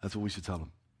 That's what we should tell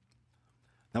them.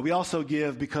 Now we also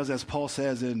give because, as Paul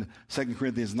says in 2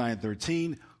 Corinthians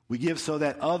 9:13, we give so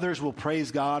that others will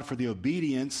praise God for the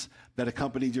obedience that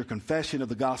accompanied your confession of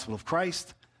the gospel of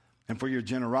Christ and for your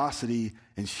generosity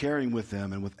in sharing with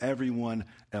them and with everyone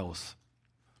else.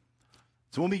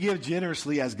 So when we give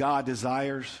generously as God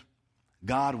desires,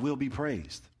 God will be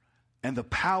praised, and the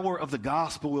power of the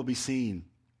gospel will be seen.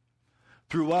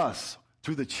 Through us,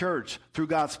 through the church, through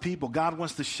God's people, God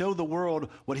wants to show the world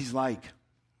what he's like.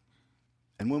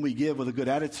 And when we give with a good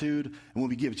attitude, and when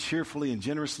we give cheerfully and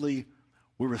generously,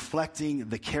 we're reflecting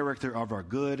the character of our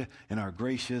good and our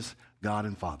gracious God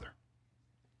and Father.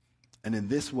 And in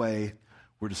this way,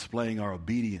 we're displaying our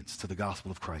obedience to the gospel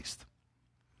of Christ.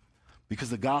 Because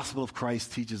the gospel of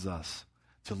Christ teaches us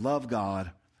to love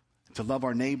God, to love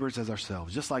our neighbors as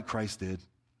ourselves, just like Christ did,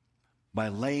 by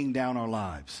laying down our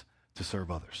lives to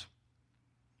serve others.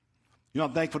 You know,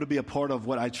 I'm thankful to be a part of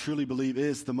what I truly believe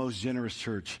is the most generous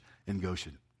church in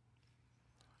Goshen.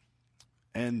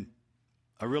 And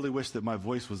I really wish that my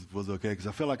voice was okay, because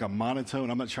I feel like I'm monotone.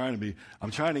 I'm trying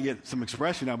to get some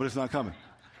expression out, but it's not coming.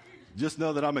 Just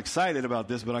know that I'm excited about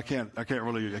this, but I can't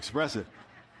really express it.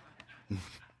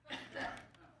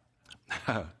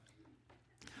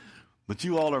 But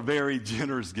you all are very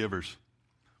generous givers.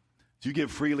 You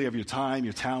give freely of your time,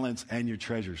 your talents, and your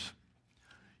treasures.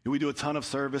 We do a ton of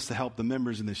service to help the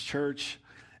members in this church,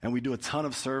 and we do a ton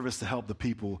of service to help the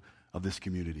people of this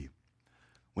community.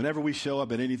 Whenever we show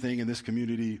up at anything in this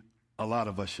community, a lot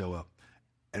of us show up.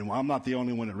 And I'm not the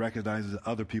only one that recognizes it.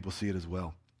 Other people see it as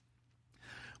well.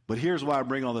 But here's why I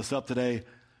bring all this up today,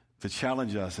 to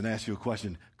challenge us and ask you a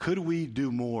question. Could we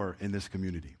do more in this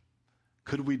community?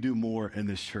 Could we do more in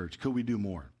this church? Could we do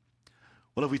more?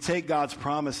 Well, if we take God's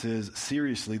promises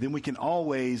seriously, then we can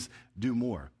always do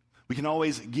more. We can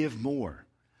always give more.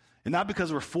 And not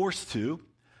because we're forced to,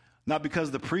 not because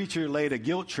the preacher laid a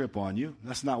guilt trip on you.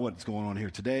 That's not what's going on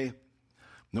here today.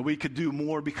 No, we could do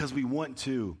more because we want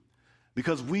to,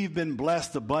 because we've been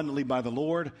blessed abundantly by the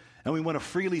Lord, and we want to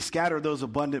freely scatter those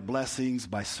abundant blessings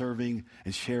by serving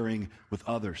and sharing with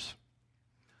others.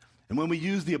 And when we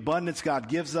use the abundance God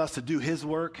gives us to do his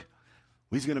work,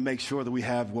 he's going to make sure that we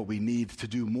have what we need to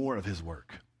do more of his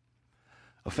work.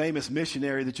 A famous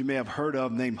missionary that you may have heard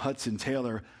of named Hudson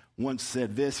Taylor once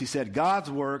said this. He said, God's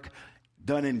work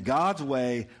done in God's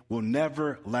way will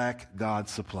never lack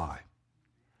God's supply.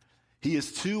 He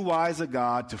is too wise a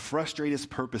God to frustrate his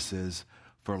purposes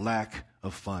for lack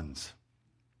of funds.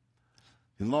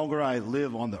 The longer I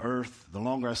live on the earth, the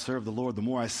longer I serve the Lord, the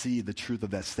more I see the truth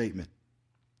of that statement.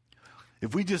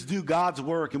 If we just do God's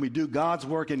work and we do God's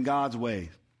work in God's way,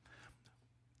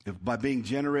 by being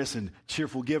generous and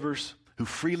cheerful givers who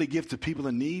freely give to people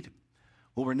in need,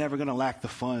 well, we're never going to lack the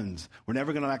funds. We're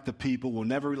never going to lack the people. We'll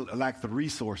never lack the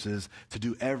resources to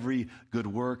do every good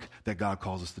work that God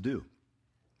calls us to do.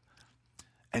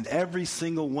 And every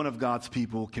single one of God's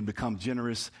people can become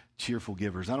generous, cheerful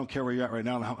givers. I don't care where you're at right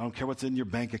now. I don't care what's in your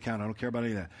bank account. I don't care about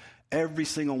any of that. Every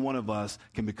single one of us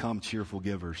can become cheerful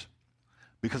givers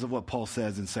because of what Paul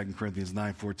says in 2 Corinthians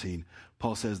 9:14.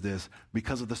 Paul says this,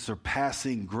 because of the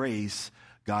surpassing grace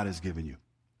God has given you.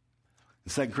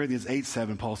 In 2 Corinthians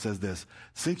 8:7, Paul says this,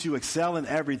 since you excel in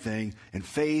everything, in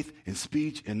faith, in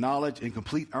speech, in knowledge, in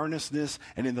complete earnestness,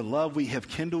 and in the love we have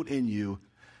kindled in you,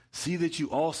 see that you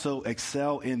also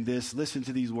excel in this, listen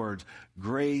to these words,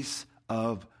 grace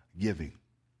of giving.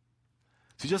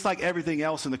 So just like everything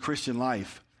else in the Christian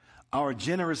life, our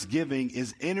generous giving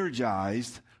is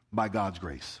energized by God's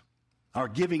grace. Our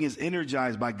giving is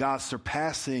energized by God's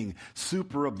surpassing,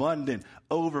 superabundant,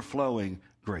 overflowing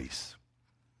grace.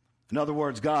 In other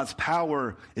words, God's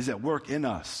power is at work in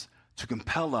us to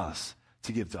compel us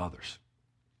to give to others.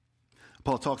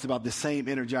 Paul talks about the same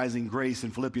energizing grace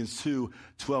in Philippians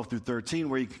 2:12 through 13,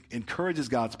 where he encourages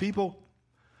God's people,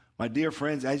 my dear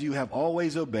friends, as you have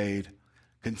always obeyed,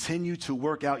 continue to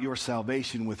work out your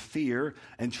salvation with fear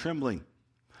and trembling.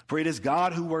 For it is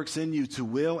God who works in you to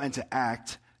will and to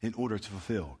act in order to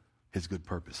fulfill his good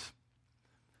purpose.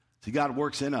 See, God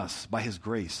works in us by his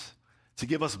grace to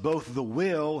give us both the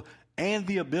will and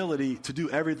the ability to do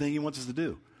everything he wants us to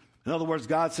do. In other words,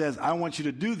 God says, I want you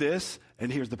to do this,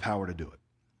 and here's the power to do it.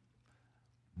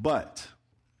 But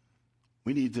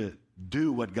we need to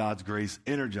do what God's grace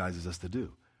energizes us to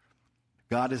do.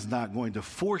 God is not going to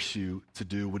force you to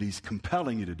do what he's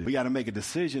compelling you to do. We got to make a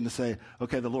decision to say,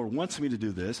 okay, the Lord wants me to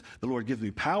do this. The Lord gives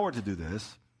me power to do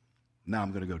this. Now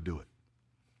I'm going to go do it.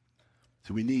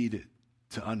 So we need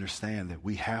to understand that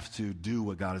we have to do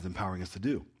what God is empowering us to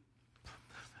do.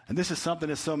 And this is something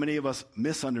that so many of us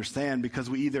misunderstand because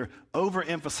we either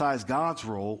overemphasize God's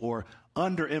role or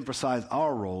underemphasize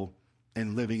our role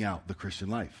in living out the Christian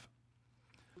life.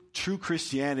 True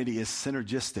Christianity is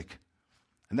synergistic.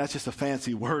 And that's just a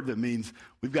fancy word that means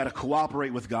we've got to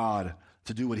cooperate with God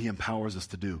to do what he empowers us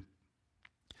to do.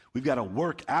 We've got to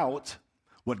work out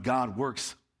what God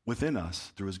works within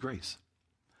us through his grace.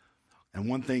 And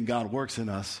one thing God works in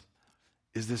us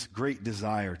is this great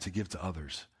desire to give to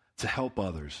others, to help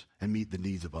others, and meet the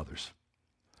needs of others.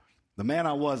 The man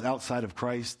I was outside of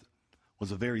Christ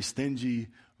was a very stingy,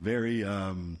 very,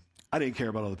 I didn't care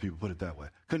about other people, put it that way.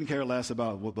 Couldn't care less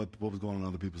about what was going on in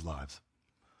other people's lives.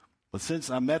 But since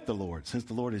I met the Lord, since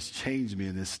the Lord has changed me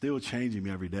and is still changing me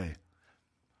every day,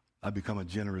 I've become a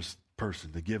generous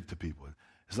person to give to people.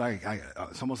 It's like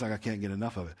it's almost like I can't get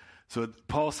enough of it. So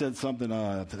Paul said something,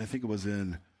 I think it was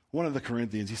in one of the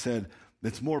Corinthians. He said,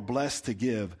 it's more blessed to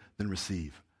give than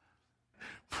receive.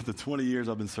 For the 20 years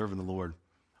I've been serving the Lord,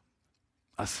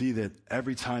 I see that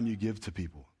every time you give to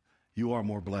people, you are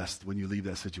more blessed when you leave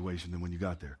that situation than when you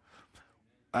got there.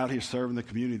 Out here serving the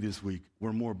community this week,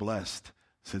 we're more blessed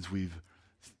since we've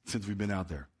been out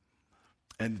there.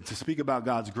 And to speak about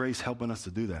God's grace helping us to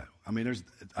do that. I mean,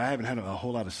 I haven't had a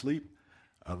whole lot of sleep.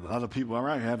 A lot of people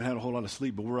around here haven't had a whole lot of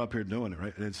sleep, but we're up here doing it,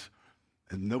 right? And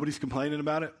nobody's complaining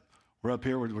about it. We're up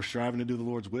here, we're striving to do the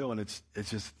Lord's will, and it's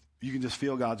just, you can just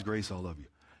feel God's grace all over you.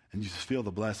 And you just feel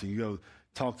the blessing. You go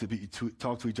talk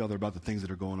to each other about the things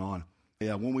that are going on.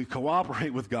 Yeah, when we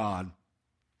cooperate with God,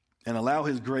 and allow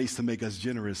his grace to make us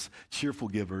generous, cheerful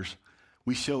givers,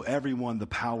 we show everyone the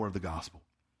power of the gospel.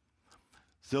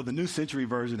 So the New Century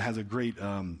Version has a great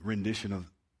rendition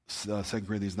of 2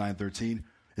 Corinthians 9:13.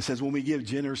 It says, when we give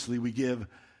generously,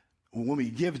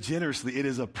 it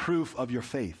is a proof of your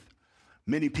faith.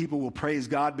 Many people will praise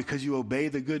God because you obey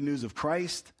the good news of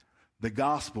Christ, the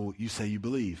gospel you say you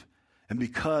believe, and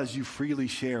because you freely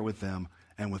share with them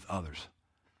and with others.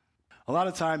 A lot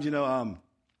of times,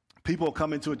 people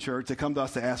come into a church, they come to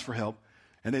us to ask for help,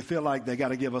 and they feel like they got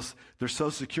to give us their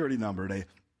social security number,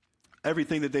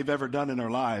 everything that they've ever done in their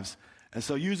lives. And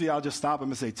so usually I'll just stop them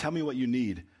and say, tell me what you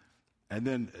need. And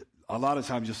then a lot of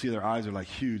times you'll see their eyes are like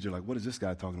huge. They're like, what is this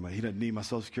guy talking about? He doesn't need my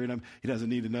social security number. He doesn't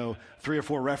need to know 3 or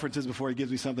 4 references before he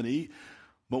gives me something to eat.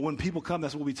 But when people come,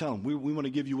 that's what we tell them. We want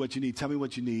to give you what you need. Tell me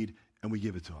what you need, and we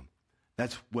give it to them.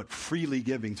 That's what freely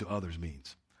giving to others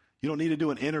means. You don't need to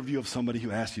do an interview of somebody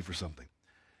who asks you for something.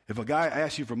 If a guy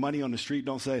asks you for money on the street,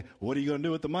 don't say, well, what are you going to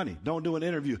do with the money? Don't do an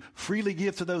interview. Freely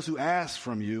give to those who ask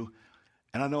from you.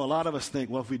 And I know a lot of us think,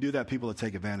 well, if we do that, people will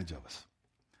take advantage of us.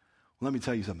 Well, let me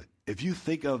tell you something. If you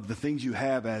think of the things you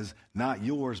have as not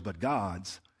yours but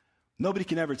God's, nobody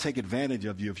can ever take advantage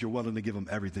of you if you're willing to give them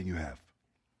everything you have.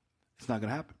 It's not going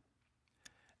to happen.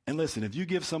 And listen, if you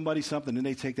give somebody something and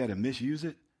they take that and misuse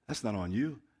it, that's not on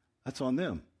you. That's on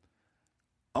them.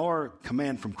 Our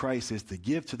command from Christ is to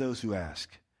give to those who ask.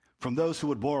 From those who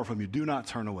would borrow from you, do not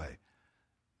turn away.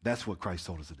 That's what Christ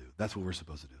told us to do. That's what we're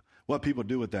supposed to do. What people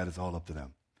do with that is all up to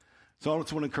them. So I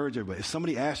just want to encourage everybody. If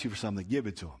somebody asks you for something, give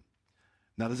it to them.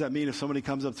 Now, does that mean if somebody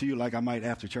comes up to you, like I might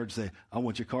after church say, I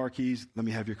want your car keys, let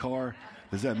me have your car?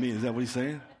 Does that mean, is that what he's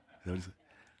saying?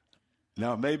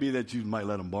 Now, it may be that you might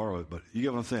let them borrow it, but you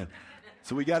get what I'm saying.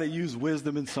 So we got to use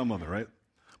wisdom in some of it, right?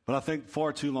 But I think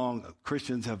far too long,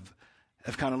 Christians have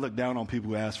kind of looked down on people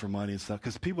who ask for money and stuff,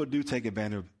 because people do take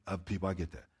advantage of people. I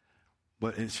get that.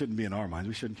 But it shouldn't be in our minds.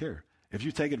 We shouldn't care. If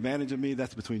you take advantage of me,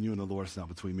 that's between you and the Lord. It's not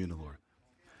between me and the Lord.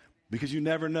 Because you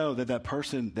never know that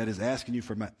person that is asking you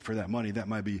for that money, that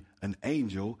might be an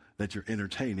angel that you're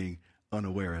entertaining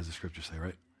unaware, as the scriptures say,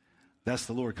 right? That's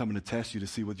the Lord coming to test you to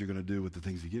see what you're going to do with the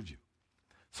things he gives you.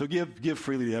 So give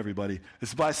freely to everybody.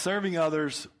 It's by serving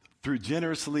others through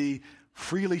generously,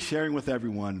 freely sharing with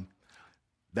everyone.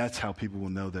 That's how people will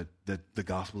know that the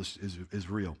gospel is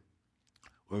real,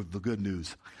 or the good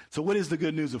news. So what is the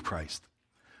good news of Christ?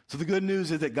 So the good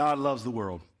news is that God loves the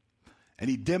world, and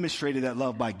he demonstrated that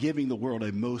love by giving the world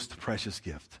a most precious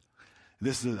gift.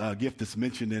 This is a gift that's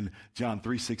mentioned in John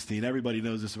 3:16. Everybody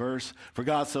knows this verse. For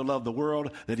God so loved the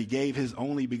world that he gave his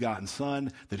only begotten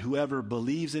Son, that whoever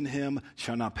believes in him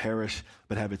shall not perish,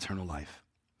 but have eternal life.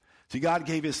 See, God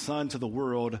gave his Son to the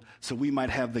world so we might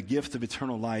have the gift of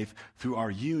eternal life through our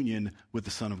union with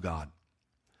the Son of God.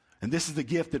 And this is the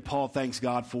gift that Paul thanks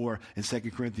God for in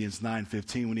 2 Corinthians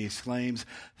 9:15 when he exclaims,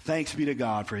 thanks be to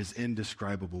God for his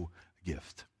indescribable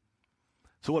gift.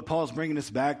 So what Paul's bringing us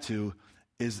back to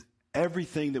is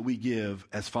everything that we give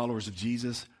as followers of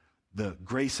Jesus, the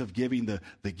grace of giving,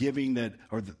 the giving that,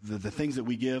 or the things that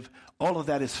we give, all of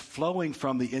that is flowing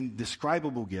from the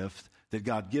indescribable gift that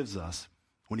God gives us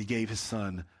when he gave his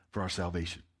Son for our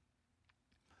salvation.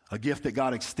 A gift that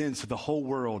God extends to the whole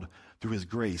world through his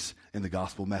grace in the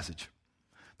gospel message.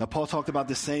 Now, Paul talked about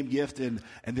this same gift and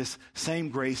this same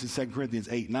grace in 2 Corinthians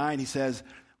 8:9. He says,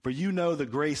 for you know the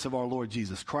grace of our Lord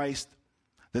Jesus Christ,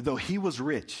 that though he was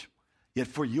rich, yet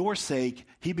for your sake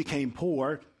he became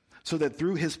poor, so that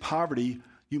through his poverty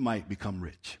you might become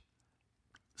rich.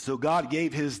 So God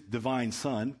gave his divine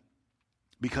Son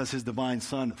because his divine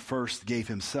Son first gave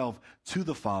himself to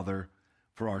the Father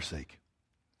for our sake.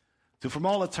 So from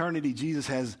all eternity, Jesus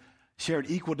has shared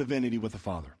equal divinity with the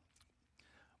Father.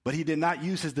 But he did not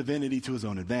use his divinity to his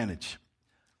own advantage.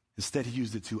 Instead, he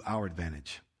used it to our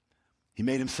advantage. He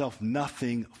made himself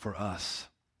nothing for us.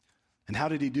 And how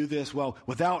did he do this? Well,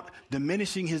 without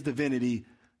diminishing his divinity,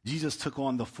 Jesus took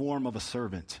on the form of a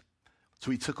servant. So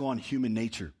he took on human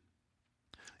nature.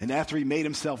 And after he made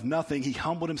himself nothing, he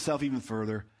humbled himself even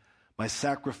further by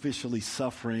sacrificially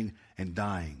suffering and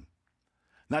dying.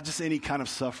 Not just any kind of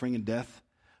suffering and death,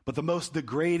 but the most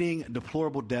degrading,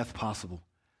 deplorable death possible.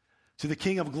 So the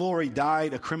King of Glory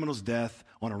died a criminal's death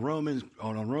on a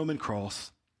Roman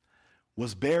cross,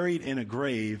 was buried in a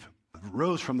grave,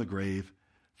 rose from the grave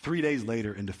 3 days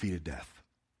later and defeated death.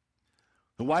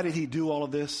 And why did he do all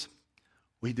of this?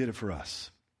 Well, he did it for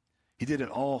us. He did it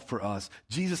all for us.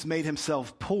 Jesus made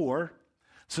himself poor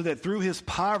so that through his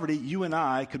poverty, you and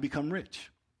I could become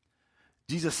rich.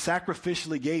 Jesus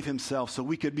sacrificially gave himself so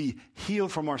we could be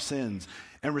healed from our sins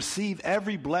and receive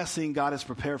every blessing God has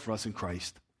prepared for us in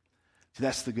Christ. So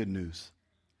that's the good news.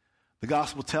 The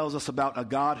gospel tells us about a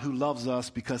God who loves us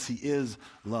because he is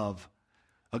love.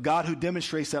 A God who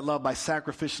demonstrates that love by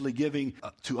sacrificially giving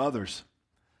to others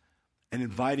and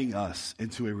inviting us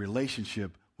into a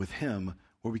relationship with him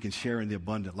where we can share in the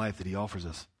abundant life that he offers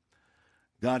us.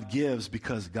 God gives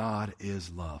because God is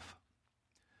love.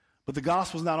 But the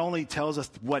gospel not only tells us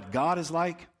what God is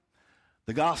like,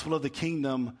 the gospel of the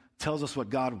kingdom tells us what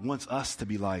God wants us to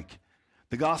be like.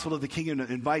 The gospel of the kingdom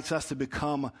invites us to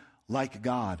become like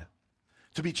God,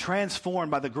 to be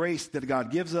transformed by the grace that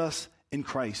God gives us in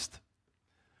Christ.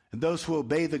 And those who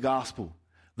obey the gospel,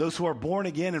 those who are born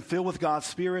again and filled with God's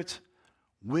Spirit,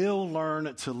 will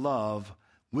learn to love,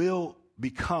 will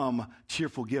become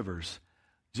cheerful givers,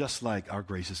 just like our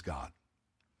gracious God.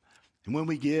 And when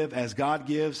we give as God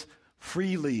gives,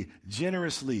 freely,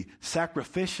 generously,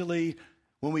 sacrificially,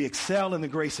 when we excel in the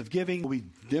grace of giving, we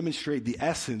demonstrate the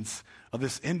essence of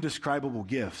this indescribable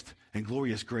gift and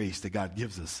glorious grace that God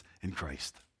gives us in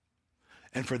Christ.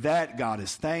 And for that, God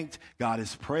is thanked, God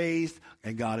is praised,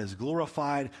 and God is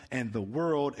glorified, and the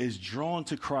world is drawn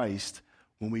to Christ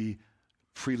when we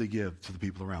freely give to the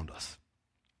people around us.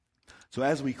 So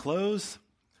as we close,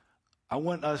 I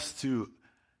want us to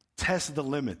test the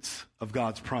limits of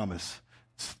God's promise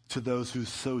to those who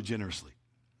sow generously.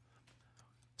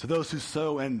 To those who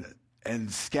sow and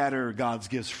scatter God's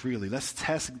gifts freely. Let's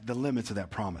test the limits of that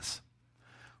promise.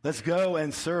 Let's go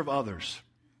and serve others,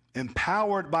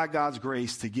 empowered by God's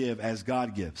grace to give as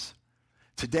God gives.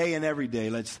 Today and every day,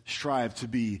 let's strive to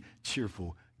be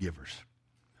cheerful givers.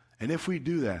 And if we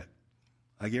do that,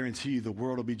 I guarantee you the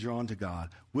world will be drawn to God.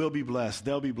 We'll be blessed.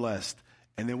 They'll be blessed.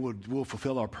 And then we'll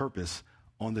fulfill our purpose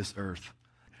on this earth.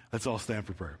 Let's all stand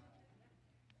for prayer.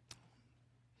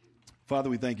 Father,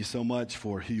 we thank you so much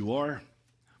for who you are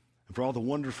and for all the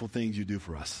wonderful things you do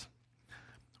for us.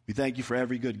 We thank you for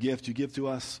every good gift you give to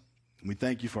us. And we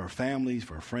thank you for our families,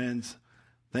 for our friends.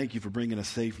 Thank you for bringing us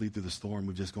safely through the storm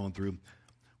we've just gone through.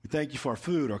 We thank you for our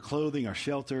food, our clothing, our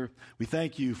shelter. We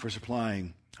thank you for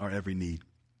supplying our every need.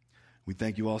 We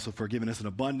thank you also for giving us an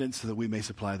abundance so that we may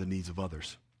supply the needs of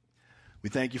others. We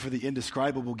thank you for the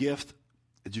indescribable gift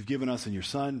that you've given us in your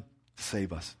Son to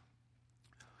save us.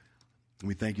 And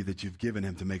we thank you that you've given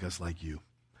him to make us like you.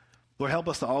 Lord, help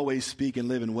us to always speak and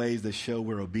live in ways that show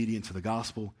we're obedient to the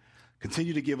gospel.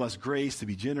 Continue to give us grace to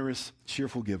be generous,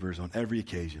 cheerful givers on every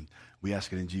occasion. We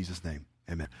ask it in Jesus' name.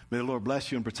 Amen. May the Lord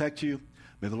bless you and protect you.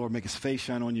 May the Lord make his face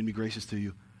shine on you and be gracious to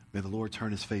you. May the Lord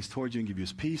turn his face towards you and give you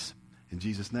his peace. In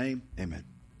Jesus' name, amen.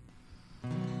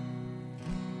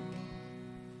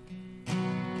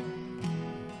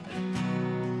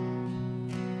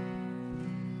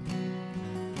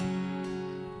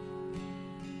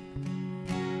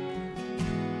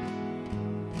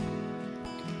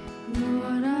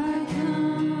 Lord, I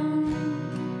come,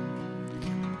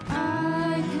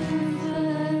 I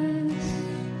confess,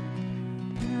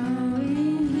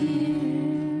 knowing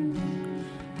here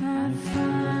I'd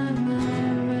find my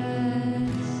rest.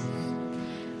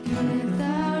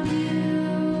 Without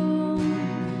you,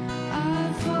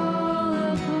 I fall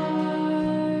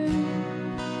apart.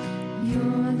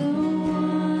 You're the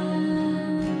one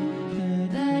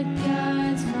that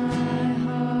guides my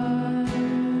heart.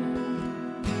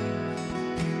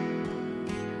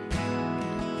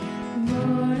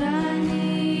 Lord, I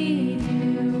need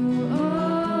you,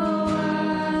 oh,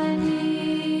 I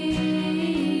need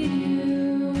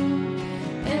you.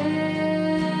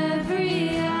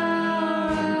 Every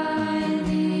hour I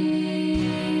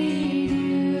need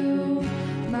you.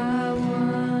 My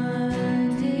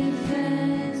one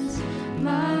defense,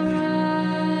 my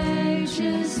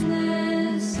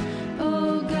righteousness,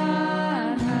 oh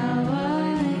God, how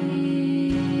I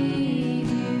need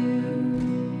you.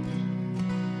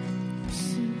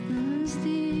 Super's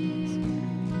deep,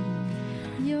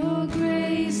 your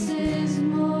grace is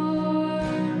more.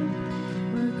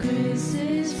 Where grace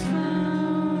is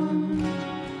found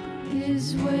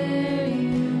is where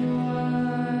you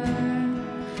are,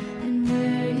 and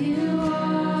where you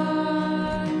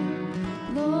are,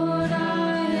 Lord,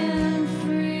 I am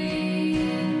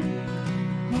free.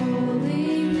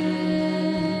 Holiness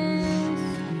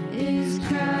is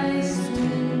Christ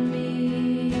in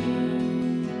me.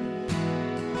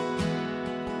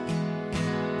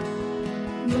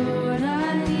 Lord,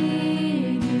 I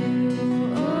need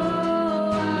you,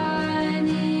 oh, I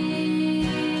need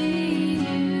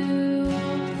you.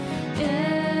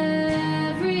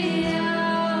 Every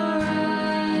hour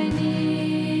I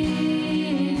need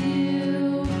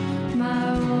you.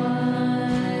 My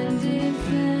one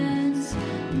defense,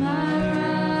 my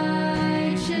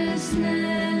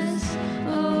righteousness,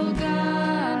 oh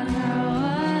God, how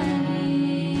I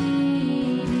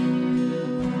need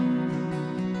you.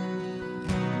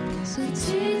 So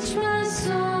teach my